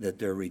that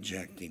they're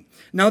rejecting.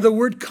 Now the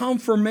word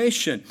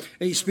confirmation,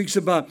 he speaks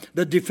about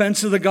the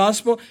defense of the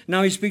gospel.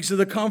 Now he speaks of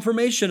the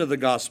confirmation of the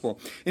gospel.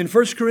 In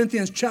 1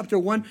 Corinthians chapter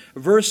 1,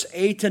 verse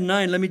 8 and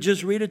 9, let me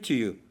just read it to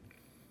you.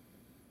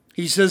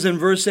 He says in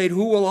verse 8,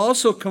 who will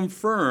also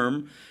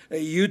confirm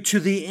you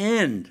to the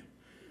end.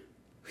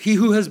 He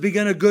who has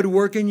begun a good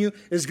work in you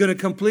is going to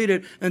complete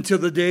it until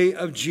the day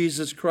of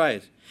Jesus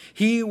Christ.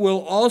 He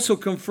will also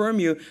confirm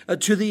you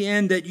to the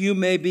end that you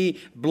may be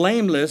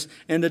blameless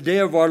in the day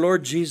of our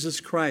Lord Jesus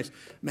Christ.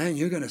 Man,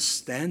 you're going to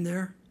stand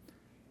there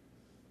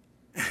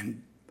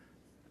and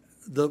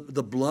the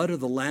blood of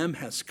the Lamb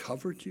has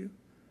covered you.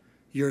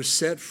 You're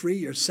set free.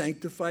 You're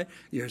sanctified.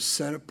 You're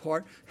set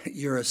apart.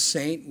 You're a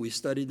saint. We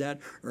studied that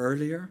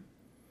earlier.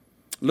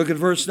 Look at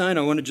verse 9.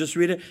 I want to just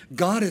read it.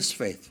 God is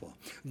faithful.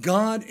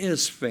 God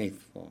is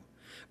faithful,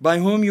 by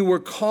whom you were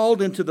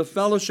called into the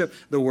fellowship,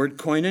 the word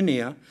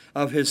koinonia,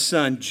 of his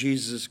Son,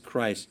 Jesus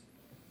Christ.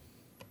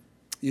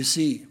 You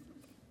see,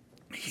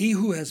 he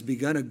who has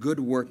begun a good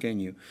work in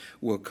you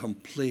will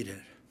complete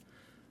it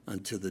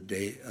until the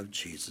day of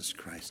Jesus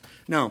Christ.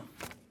 Now,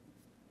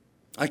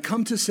 I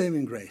come to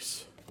saving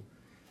grace.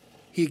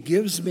 He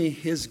gives me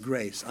his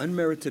grace,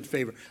 unmerited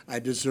favor. I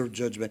deserve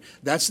judgment.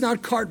 That's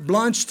not carte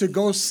blanche to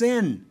go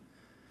sin.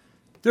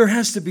 There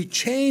has to be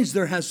change.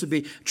 There has to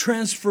be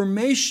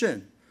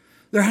transformation.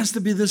 There has to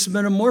be this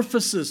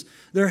metamorphosis.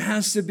 There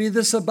has to be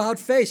this about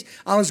face.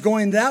 I was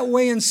going that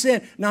way in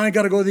sin. Now I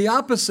got to go the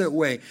opposite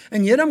way.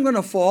 And yet I'm going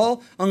to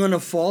fall. I'm going to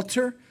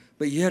falter.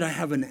 But yet I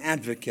have an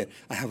advocate.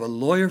 I have a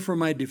lawyer for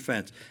my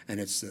defense. And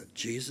it's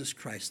Jesus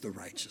Christ, the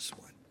righteous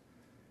one.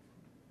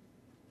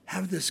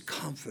 Have this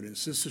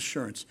confidence, this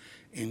assurance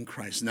in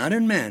Christ. Not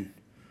in man.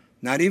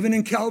 Not even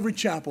in Calvary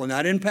Chapel.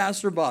 Not in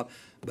Pastor Bob.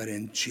 But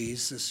in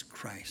Jesus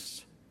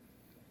Christ.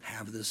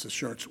 Have this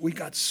assurance. We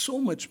got so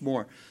much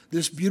more.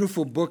 This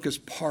beautiful book is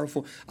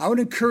powerful. I would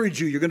encourage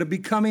you, you're going to be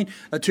coming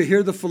to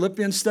hear the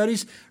Philippians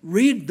studies.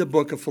 Read the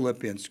book of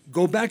Philippians.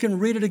 Go back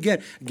and read it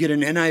again. Get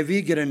an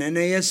NIV, get an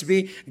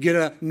NASB, get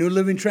a New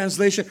Living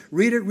Translation.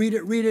 Read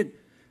it,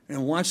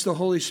 and watch the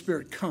Holy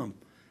Spirit come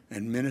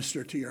and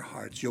minister to your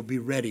hearts. You'll be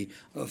ready.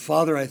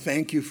 Father, I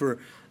thank you for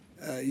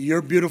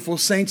your beautiful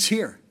saints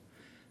here.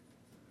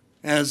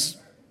 As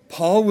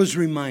Paul was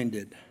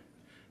reminded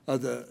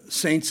of the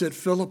saints at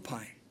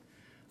Philippi,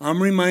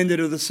 I'm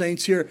reminded of the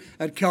saints here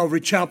at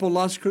Calvary Chapel,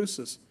 Las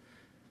Cruces.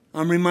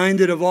 I'm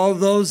reminded of all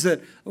those that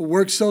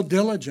work so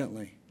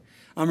diligently.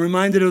 I'm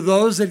reminded of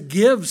those that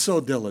give so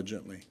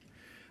diligently.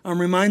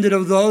 I'm reminded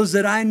of those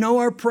that I know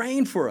are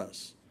praying for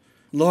us.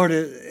 Lord,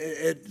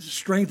 it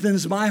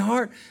strengthens my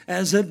heart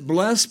as it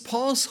blessed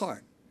Paul's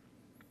heart.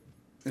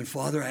 And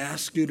Father, I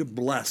ask you to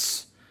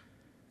bless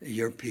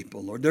your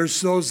people, Lord.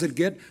 There's those that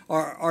get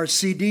our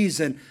CDs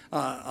in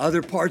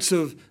other parts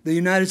of the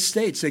United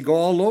States. They go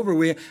all over.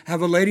 We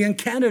have a lady in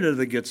Canada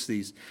that gets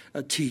these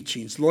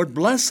teachings. Lord,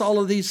 bless all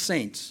of these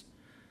saints.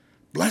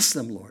 Bless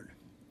them, Lord.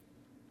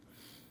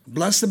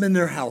 Bless them in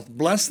their health.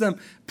 Bless them.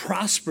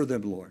 Prosper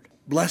them, Lord.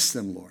 Bless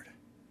them, Lord.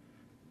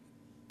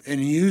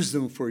 And use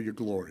them for your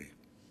glory.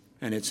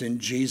 And it's in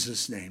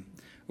Jesus' name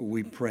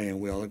we pray, and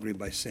we all agree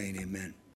by saying amen.